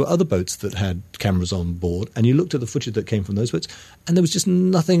footage because there were other boats that had cameras on board. And you looked at the footage that came from those boats and there was just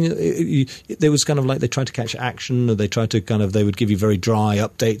nothing. There was kind of like they tried to catch action, or they would give you very dry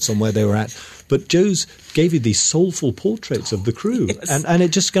updates on where they were at. But Jo's gave you these soulful portraits of the crew. Yes. And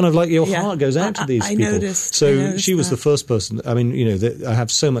it just kind of like your heart goes out to these people. So she was the first person. I mean, I have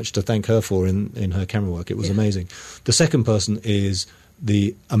so much to thank her for in her camera work. It was amazing. The second person is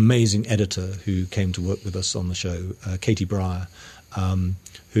the amazing editor who came to work with us on the show, Katie Breyer,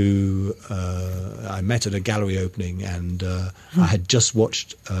 who I met at a gallery opening, and I had just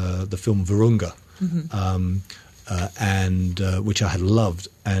watched the film Virunga, which I had loved,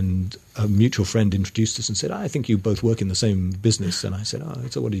 and a mutual friend introduced us and said, I think you both work in the same business. And I said,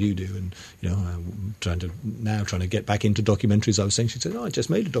 so what do you do? And, I'm trying to get back into documentaries. I was saying, she said, I just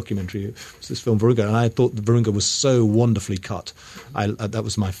made a documentary. It's this film Virunga. And I thought the Virunga was so wonderfully cut. That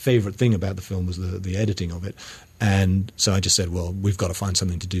was my favourite thing about the film, was the editing of it. And so I just said, well, we've got to find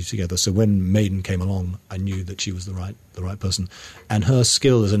something to do together. So when Maiden came along, I knew that she was the right person. And her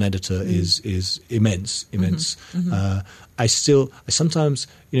skill as an editor is immense. I sometimes,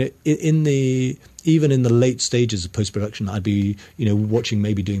 even in the late stages of post-production, I'd be, watching,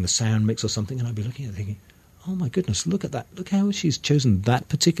 maybe doing the sound mix or something, and I'd be looking at it thinking, oh my goodness, look at that. Look how she's chosen that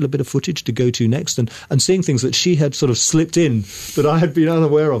particular bit of footage to go to next, and seeing things that she had sort of slipped in that I had been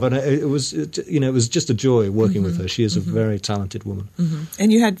unaware of. And it was just a joy working with her. She is a very talented woman.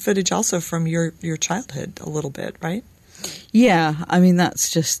 And you had footage also from your childhood a little bit, right? Yeah, I mean,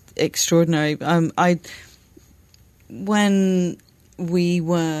 that's just extraordinary. When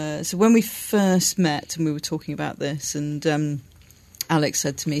we first met and we were talking about this, and Alex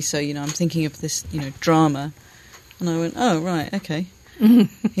said to me, so, I'm thinking of this, drama. And I went, oh, right, okay.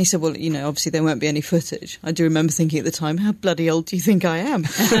 He said, well, obviously there won't be any footage. I do remember thinking at the time, how bloody old do you think I am?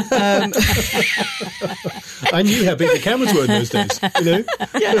 I knew how big the cameras were in those days,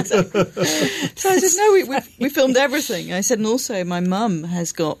 Yeah, exactly. So I said, no, we filmed everything. I said, and also my mum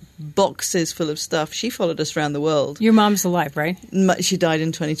has got boxes full of stuff. She followed us around the world. Your mom's alive, right? She died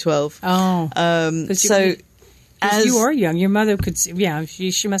in 2012. Oh. So... As you are young, your mother could see,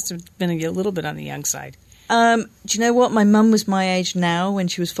 she must have been a little bit on the young side. Do you know what? My mum was my age now when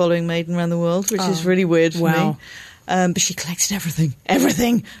she was following Maiden around the world, which is really weird for me. But she collected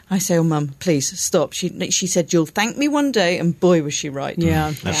everything. I say, oh, Mum, please stop. She said, you'll thank me one day, and boy, was she right.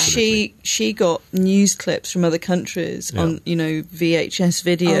 Yeah, she got news clips from other countries on VHS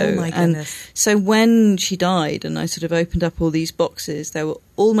video. Oh my goodness! And so when she died, and I sort of opened up all these boxes, there were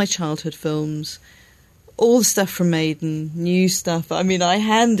all my childhood films. All the stuff from Maiden, new stuff. I mean, I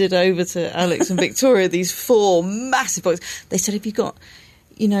handed over to Alex and Victoria these 4 massive boxes. They said, have you got,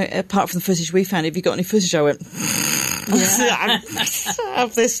 apart from the footage we found, have you got any footage? I went, I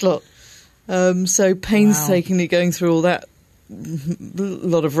have this lot. So painstakingly going through all that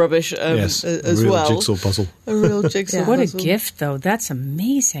lot of rubbish as well. Jigsaw puzzle. A real jigsaw What puzzle. a gift, though. That's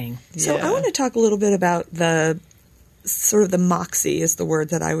amazing. So I want to talk a little bit about the sort of the moxie is the word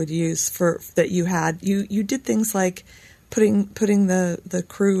that I would use for that you had. You did things like putting the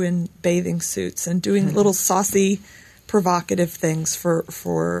crew in bathing suits and doing little saucy, provocative things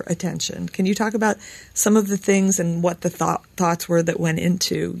for attention. Can you talk about some of the things and what the thoughts were that went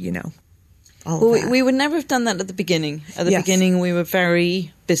into all of that? We would never have done that at the beginning. At the beginning, we were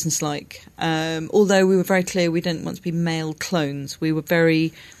very businesslike. Although we were very clear we didn't want to be male clones. We're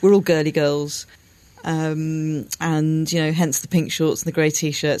all girly girls. And hence the pink shorts and the grey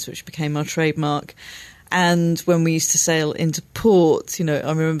t-shirts, which became our trademark. And when we used to sail into port, I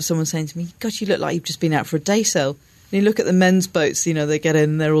remember someone saying to me, "God, you look like you've just been out for a day sail." And you look at the men's boats, they get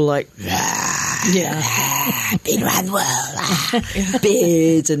in and they're all like, been around the world,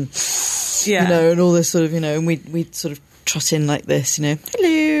 beards and and all this sort of, and we'd sort of trot in like this,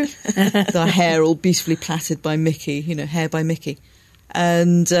 hello, with our hair all beautifully plaited by Mickey, hair by Mickey.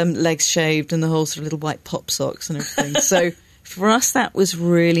 And legs shaved and the whole sort of little white pop socks and everything. So for us, that was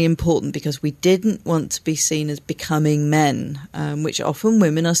really important because we didn't want to be seen as becoming men, which often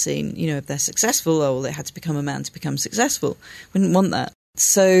women are seen, if they're successful, they had to become a man to become successful. We didn't want that.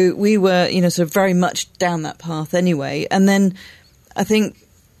 So we were, sort of very much down that path anyway. And then I think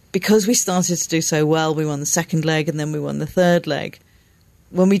because we started to do so well, we won the second leg and then we won the third leg.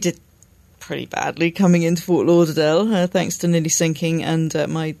 When we did pretty badly coming into Fort Lauderdale, thanks to nearly sinking and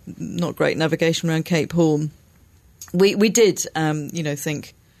my not great navigation around Cape Horn. We did,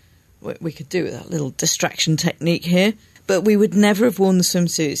 think we could do that little distraction technique here, but we would never have worn the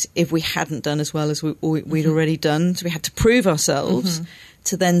swimsuits if we hadn't done as well as we'd already done. So we had to prove ourselves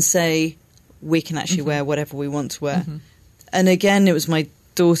to then say we can actually wear whatever we want to wear. And again, it was my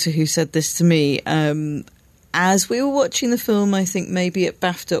daughter who said this to me. As we were watching the film, I think maybe at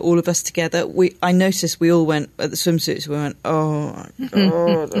BAFTA, all of us together, I noticed we all went at the swimsuits. We went, oh, my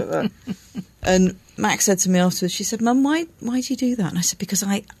God. And Max said to me afterwards, she said, "Mum, why do you do that?" And I said, because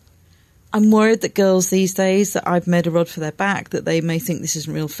I'm worried that girls these days, that I've made a rod for their back, that they may think this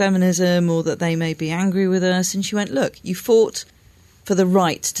isn't real feminism or that they may be angry with us. And she went, look, you fought for the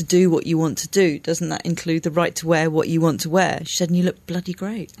right to do what you want to do. Doesn't that include the right to wear what you want to wear? She said, and you look bloody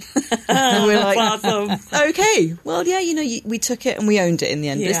great. And we're like, awesome. Okay, well, we took it and we owned it in the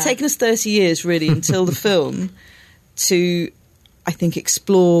end. But it's taken us 30 years, really, until the film to, I think,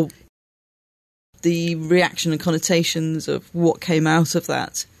 explore the reaction and connotations of what came out of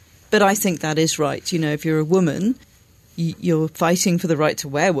that. But I think that is right. If you're a woman, you're fighting for the right to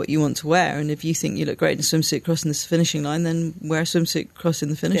wear what you want to wear, and if you think you look great in a swimsuit crossing the finishing line, then wear a swimsuit crossing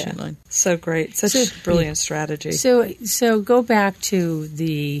the finishing line. So great. Such a brilliant strategy. So go back to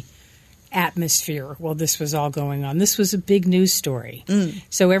the atmosphere while this was all going on. This was a big news story.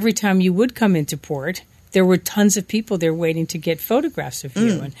 So every time you would come into port, there were tons of people there waiting to get photographs of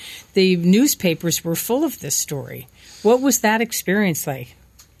you, and the newspapers were full of this story. What was that experience like?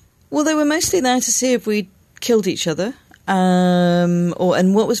 Well, they were mostly there to see if we'd killed each other.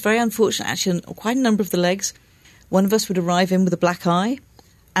 and what was very unfortunate, actually, on quite a number of the legs, one of us would arrive in with a black eye,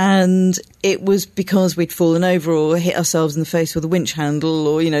 and it was because we'd fallen over or hit ourselves in the face with a winch handle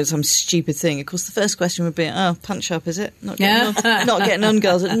or, some stupid thing. Of course, the first question would be, punch up, is it? Not getting on,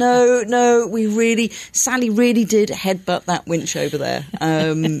 girls. No, Sally really did headbutt that winch over there,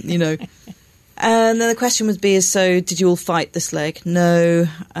 And then the question would be, so did you all fight this leg? No.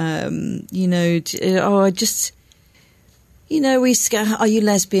 We used to go, are you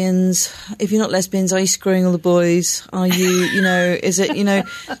lesbians? If you're not lesbians, are you screwing all the boys? Are you, is it,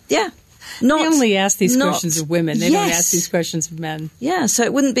 yeah. They only ask these questions of women. They don't ask these questions of men. Yeah, so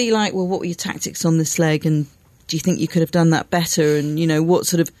it wouldn't be like, well, what were your tactics on this leg? And do you think you could have done that better? And,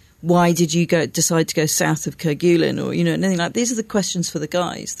 why did you decide to go south of Kerguelen? Or, anything like These are the questions for the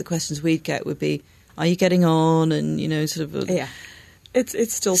guys. The questions we'd get would be, are you getting on? And, yeah.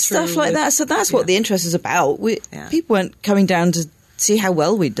 It's still stuff like that. So that's what the interest is about. People weren't coming down to see how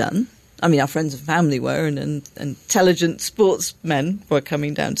well we'd done. I mean, our friends and family were, and intelligent sportsmen were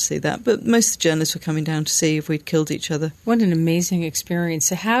coming down to see that. But most of the journalists were coming down to see if we'd killed each other. What an amazing experience!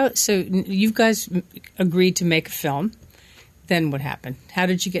 So you guys agreed to make a film. Then what happened? How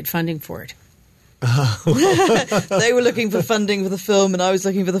did you get funding for it? They were looking for funding for the film, and I was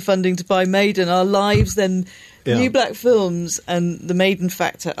looking for the funding to buy Maiden. Our lives then. New Black Films and the Maiden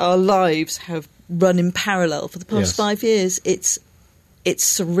Factor, our lives have run in parallel for the past 5 years. It's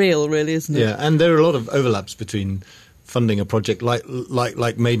surreal, really, isn't it? Yeah, and there are a lot of overlaps between funding a project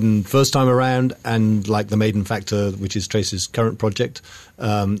like Maiden first time around and like the Maiden Factor, which is Trace's current project,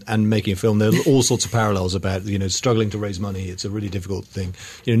 and making a film. There are all sorts of parallels about, struggling to raise money. It's a really difficult thing.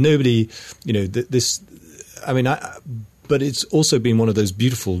 Nobody, but it's also been one of those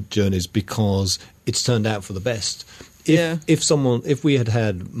beautiful journeys because it's turned out for the best. If we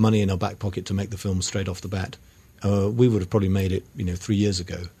had money in our back pocket to make the film straight off the bat, we would have probably made it, 3 years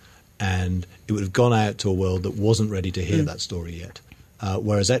ago, and it would have gone out to a world that wasn't ready to hear that story yet.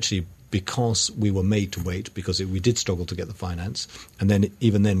 Whereas actually, because we were made to wait, because we did struggle to get the finance, and then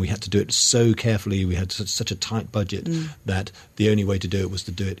even then we had to do it so carefully. We had such a tight budget that the only way to do it was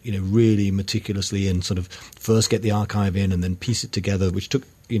to do it, really meticulously and sort of first get the archive in and then piece it together, which took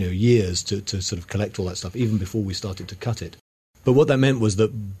years to sort of collect all that stuff, even before we started to cut it. But what that meant was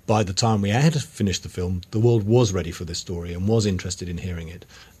that by the time we had finished the film, the world was ready for this story and was interested in hearing it,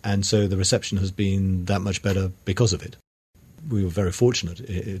 and so the reception has been that much better because of it. We were very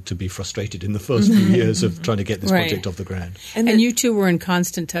fortunate to be frustrated in the first few years of trying to get this project off the ground. And you two were in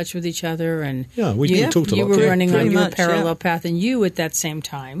constant touch with each other, and we talked a lot. You were running on your parallel path, and you at that same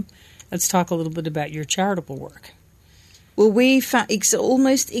time. Let's talk a little bit about your charitable work. Well,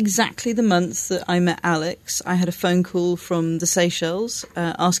 almost exactly the month that I met Alex, I had a phone call from the Seychelles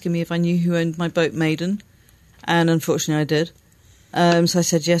asking me if I knew who owned my boat Maiden, and unfortunately I did. So I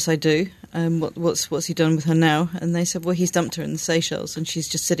said, yes, I do. What's he done with her now? And they said, well, he's dumped her in the Seychelles and she's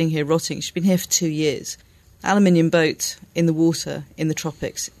just sitting here rotting. She's been here for 2 years. Aluminium boat in the water in the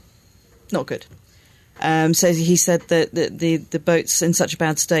tropics. Not good. So he said that the boat's in such a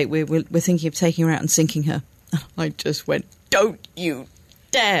bad state, we're thinking of taking her out and sinking her. I just went, don't you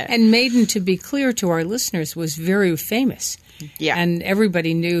dare. And Maiden, to be clear to our listeners, was very famous. Yeah. And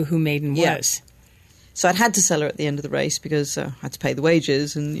everybody knew who Maiden was. So I'd had to sell her at the end of the race because I had to pay the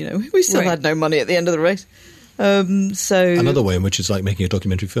wages and, we still had no money at the end of the race. So another way in which it's like making a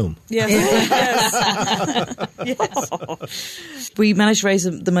documentary film. Yes. Yes. We managed to raise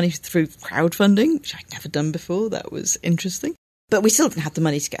the money through crowdfunding, which I'd never done before. That was interesting. But we still didn't have the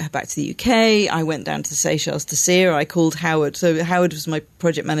money to get her back to the UK. I went down to the Seychelles to see her. I called Howard. So Howard was my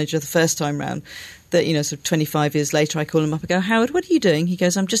project manager the first time round. That, sort of 25 years later, I call him up and go, Howard, what are you doing? He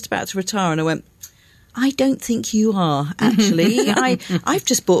goes, I'm just about to retire. And I went, I don't think you are, actually. I've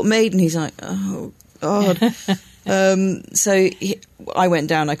just bought Maiden. He's like, oh, God. I went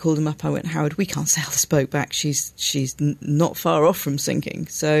down, I called him up, I went, Howard, we can't sail this boat back. She's not far off from sinking.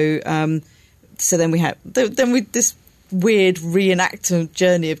 So then we had this weird reenactment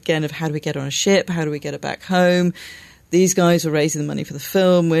journey again of how do we get her on a ship, how do we get her back home. These guys were raising the money for the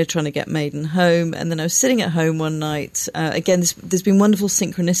film. We're trying to get Maiden home. And then I was sitting at home one night. Again, there's been wonderful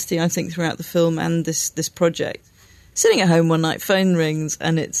synchronicity, I think, throughout the film and this project. Sitting at home one night, phone rings,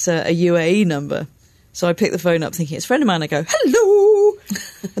 and it's a UAE number. So I pick the phone up thinking it's a friend of mine. I go, hello!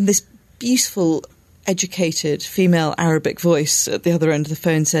 And this beautiful, educated, female Arabic voice at the other end of the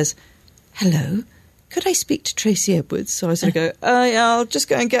phone says, hello, could I speak to Tracy Edwards? So I sort of go, yeah, I'll just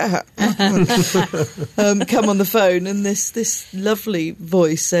go and get her. Come on the phone, and this lovely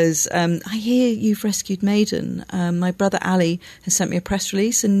voice says, I hear you've rescued Maiden. My brother Ali has sent me a press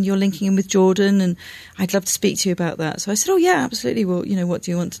release, and you're linking in with Jordan, and I'd love to speak to you about that. So I said, oh, yeah, absolutely. Well, what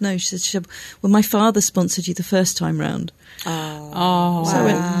do you want to know? She said, well, my father sponsored you the first time round. Oh, so I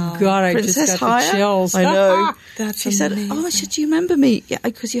went, God, I Princess just got the chills. I know. That's she amazing. said, oh, I said, do you remember me? Yeah,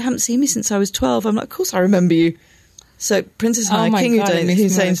 because you haven't seen me since I was 12. I'm like, of course I remember you. So Princess Haya, King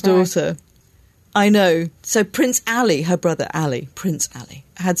Hussein's daughter. I know. So Prince Ali, her brother Ali, Prince Ali,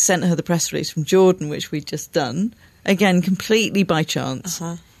 had sent her the press release from Jordan, which we'd just done. Again, completely by chance.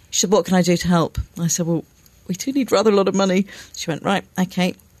 She said, what can I do to help? I said, well, we do need rather a lot of money. She went, right,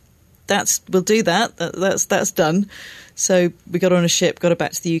 okay. We'll do that. That's done. So we got her on a ship, got her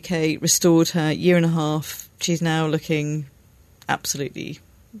back to the UK, restored her, year and a half. She's now looking absolutely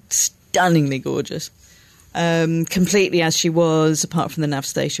stunningly gorgeous. Completely as she was, apart from the nav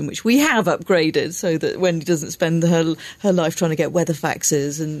station, which we have upgraded so that Wendy doesn't spend her life trying to get weather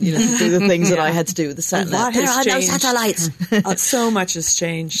faxes and do the things that I had to do with the satellite. There are no satellites. So much has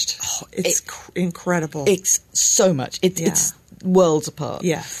changed. It's incredible. It's so much. It's worlds apart.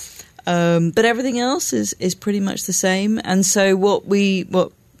 Yeah. But everything else is pretty much the same. And so what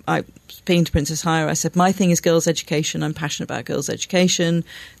I speaking to Princess Haya, I said, my thing is girls' education. I'm passionate about girls' education.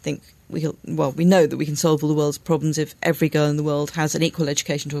 I think we know that we can solve all the world's problems if every girl in the world has an equal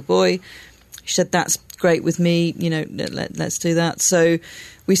education to a boy. She said, that's great with me, let's do that. So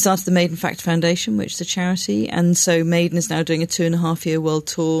we started the Maiden Factor Foundation, which is a charity. And so Maiden is now doing a 2.5-year world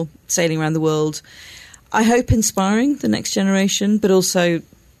tour, sailing around the world. I hope inspiring the next generation, but also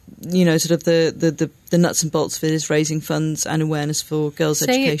sort of the nuts and bolts of it is raising funds and awareness for girls'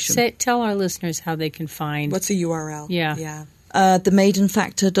 education. Tell our listeners how they can find. What's the URL? Yeah.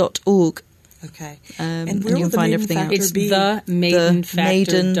 themaidenfactor.org. Okay. And where you can find everything out. It's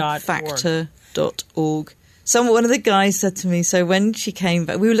themaidenfactor.org. One of the guys said to me, so when she came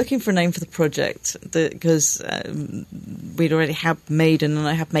back, we were looking for a name for the project because we'd already had Maiden and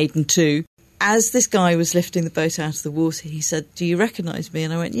I had Maiden 2. As this guy was lifting the boat out of the water, he said, do you recognise me?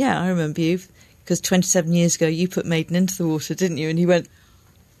 And I went, yeah, I remember you, because 27 years ago you put Maiden into the water, didn't you? And he went,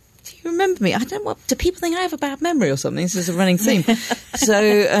 do you remember me? I don't know, what do people think I have a bad memory or something? This is a running theme.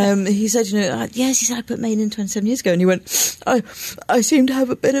 So he said, yes, he said, I put Maiden in 27 years ago. And he went, I seem to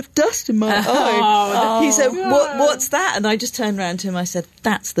have a bit of dust in my eye. He said, what's that? And I just turned around to him, I said,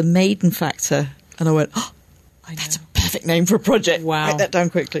 that's the Maiden Factor. And I went, that's a perfect name for a project. Wow. Write that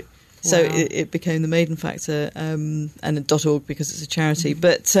down quickly. So it became the Maiden Factor and .org because it's a charity.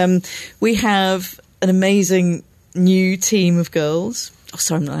 But we have an amazing new team of girls. Oh,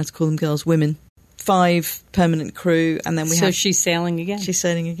 sorry, I'm not allowed to call them girls, women. 5 permanent crew. And then So she's sailing again? She's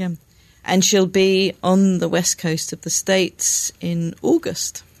sailing again. And she'll be on the west coast of the States in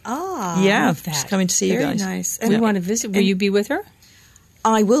August. Yeah, she's coming to see you guys. Very nice. And we want to visit. Will you be with her?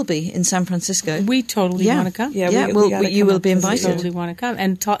 I will be in San Francisco. We totally want to come. You will be invited. We totally want to come.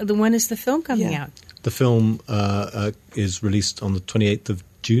 And when is the film coming out? The film is released on the 28th of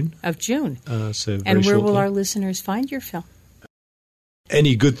June. Of June. So very and where shortly. will our listeners find your film?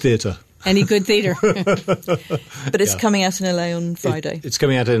 Any good theatre. Any good theatre. But it's coming out in LA on Friday. It's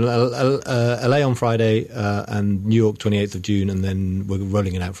coming out in LA on Friday and New York 28th of June, and then we're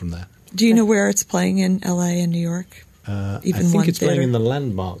rolling it out from there. Do you know where it's playing in LA and New York? I think it's playing in the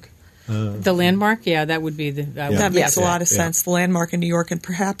Landmark. The Landmark? Yeah, that would be the... That makes a lot of sense. The Landmark in New York, and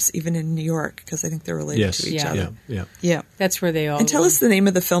perhaps even in New York, because I think they're related to each other. Yeah. That's where they all... And tell us the name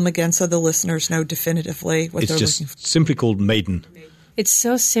of the film again so the listeners know definitively what they're looking for. It's just simply called Maiden. It's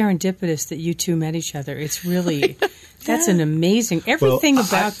so serendipitous that you two met each other. It's really... That's an amazing... Everything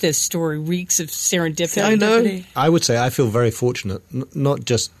about this story reeks of serendipity. I know. I would say I feel very fortunate, not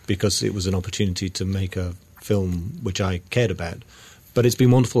just because it was an opportunity to make a film which I cared about, but it's been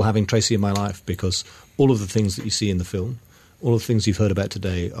wonderful having Tracy in my life, because all of the things that you see in the film, all of the things you've heard about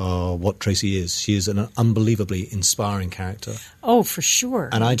today are what Tracy is. She is an unbelievably inspiring character. Oh, for sure.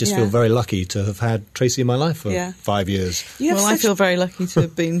 And I just feel very lucky to have had Tracy in my life for 5 years. I feel very lucky to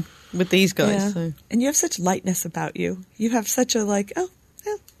have been with these guys. Yeah. So. And you have such lightness about you. You have such a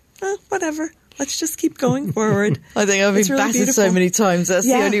whatever. Let's just keep going forward. I think I've been really battered beautiful. so many times. That's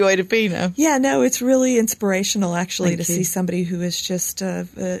the only way to be now. Yeah, no, it's really inspirational, actually, Thank to you. see somebody who is just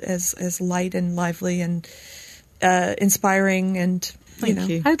as light and lively and inspiring. And Thank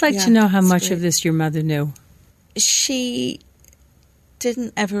you. I'd like to know how much of this your mother knew. She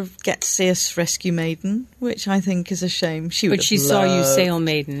didn't ever get to see us rescue Maiden, which I think is a shame. But she saw you sail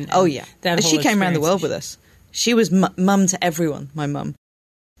Maiden. Oh, yeah. That And whole she came around the experience. world with us. She was mum to everyone, my mum.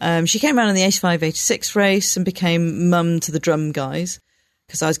 She came around in the 85, 86 race and became mum to the drum guys,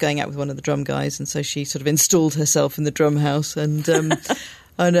 because I was going out with one of the drum guys, and so she sort of installed herself in the drum house. And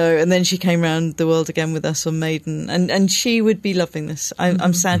I know. And then she came around the world again with us on Maiden, and she would be loving this.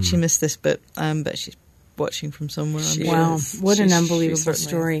 I'm sad she missed this, but she's watching from somewhere. Wow, what an unbelievable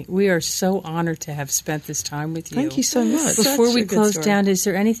story. We are so honored to have spent this time with you. Thank you so much. Before we close down, is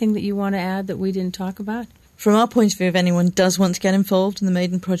there anything that you want to add that we didn't talk about? From our point of view, if anyone does want to get involved in the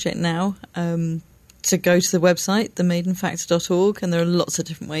Maiden Project now, to go to the website, themaidenfactor.org, and there are lots of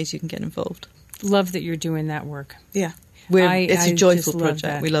different ways you can get involved. Love that you're doing that work. Yeah. It's a joyful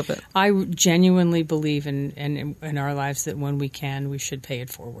project. We love it. I genuinely believe in our lives that when we can, we should pay it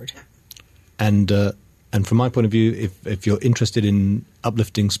forward. And from my point of view, if you're interested in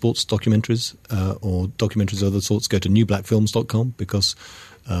uplifting sports documentaries or documentaries of other sorts, go to newblackfilms.com, because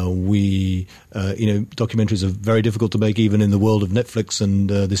documentaries are very difficult to make even in the world of Netflix and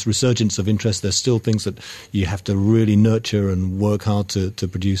this resurgence of interest. There's still things that you have to really nurture and work hard to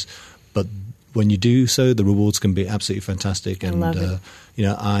produce. But when you do so, the rewards can be absolutely fantastic. And I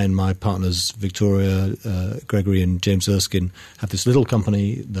and my partners, Victoria, Gregory and James Erskine, have this little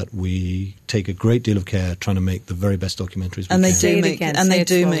company that we take a great deal of care trying to make the very best documentaries we can. They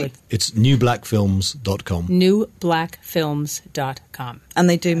do make. It's newblackfilms.com. Newblackfilms.com. And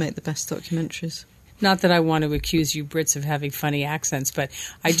they do make the best documentaries. Not that I want to accuse you Brits of having funny accents, but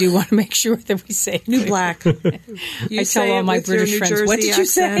I do want to make sure that we say New Black. I tell all my British friends, Jersey what did you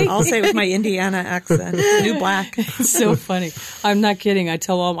say? I'll say it with my Indiana accent. New Black. It's so funny. I'm not kidding. I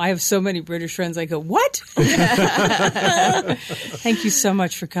have so many British friends, I go, what? Thank you so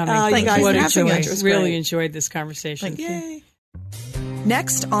much for coming. Thank you. What a joy. Really great. Enjoyed this conversation. Yay.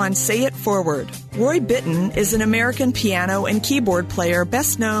 Next on Say It Forward, Roy Bittan is an American piano and keyboard player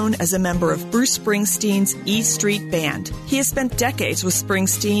best known as a member of Bruce Springsteen's E Street Band. He has spent decades with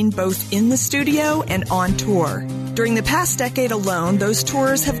Springsteen both in the studio and on tour. During the past decade alone, those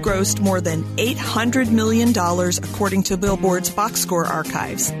tours have grossed more than $800 million according to Billboard's Box Score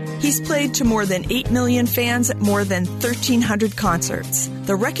archives. He's played to more than 8 million fans at more than 1,300 concerts.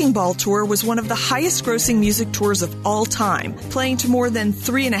 The Wrecking Ball Tour was one of the highest-grossing music tours of all time, playing to more than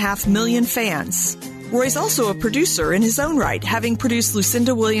 3.5 million fans. Roy's also a producer in his own right, having produced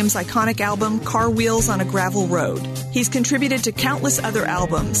Lucinda Williams' iconic album Car Wheels on a Gravel Road. He's contributed to countless other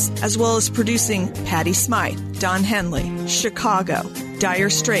albums, as well as producing Patti Smythe, Don Henley, Chicago, Dire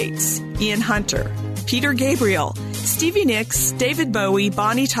Straits, Ian Hunter, Peter Gabriel, Stevie Nicks, David Bowie,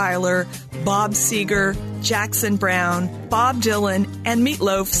 Bonnie Tyler, Bob Seger, Jackson Browne, Bob Dylan, and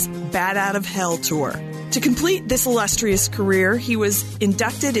Meatloaf's Bat Out of Hell tour. To complete this illustrious career, he was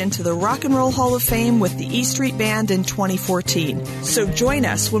inducted into the Rock and Roll Hall of Fame with the E Street Band in 2014. So join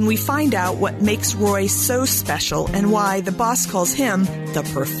us when we find out what makes Roy so special and why the boss calls him the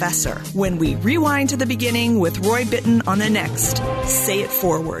Professor, when we rewind to the beginning with Roy Bittan on the next Say It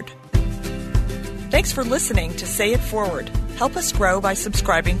Forward. Thanks for listening to Say It Forward. Help us grow by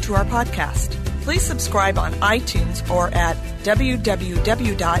subscribing to our podcast. Please subscribe on iTunes or at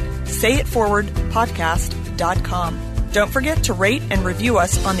www.sayitforwardpodcast.com. Don't forget to rate and review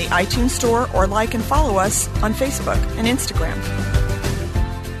us on the iTunes Store or like and follow us on Facebook and Instagram.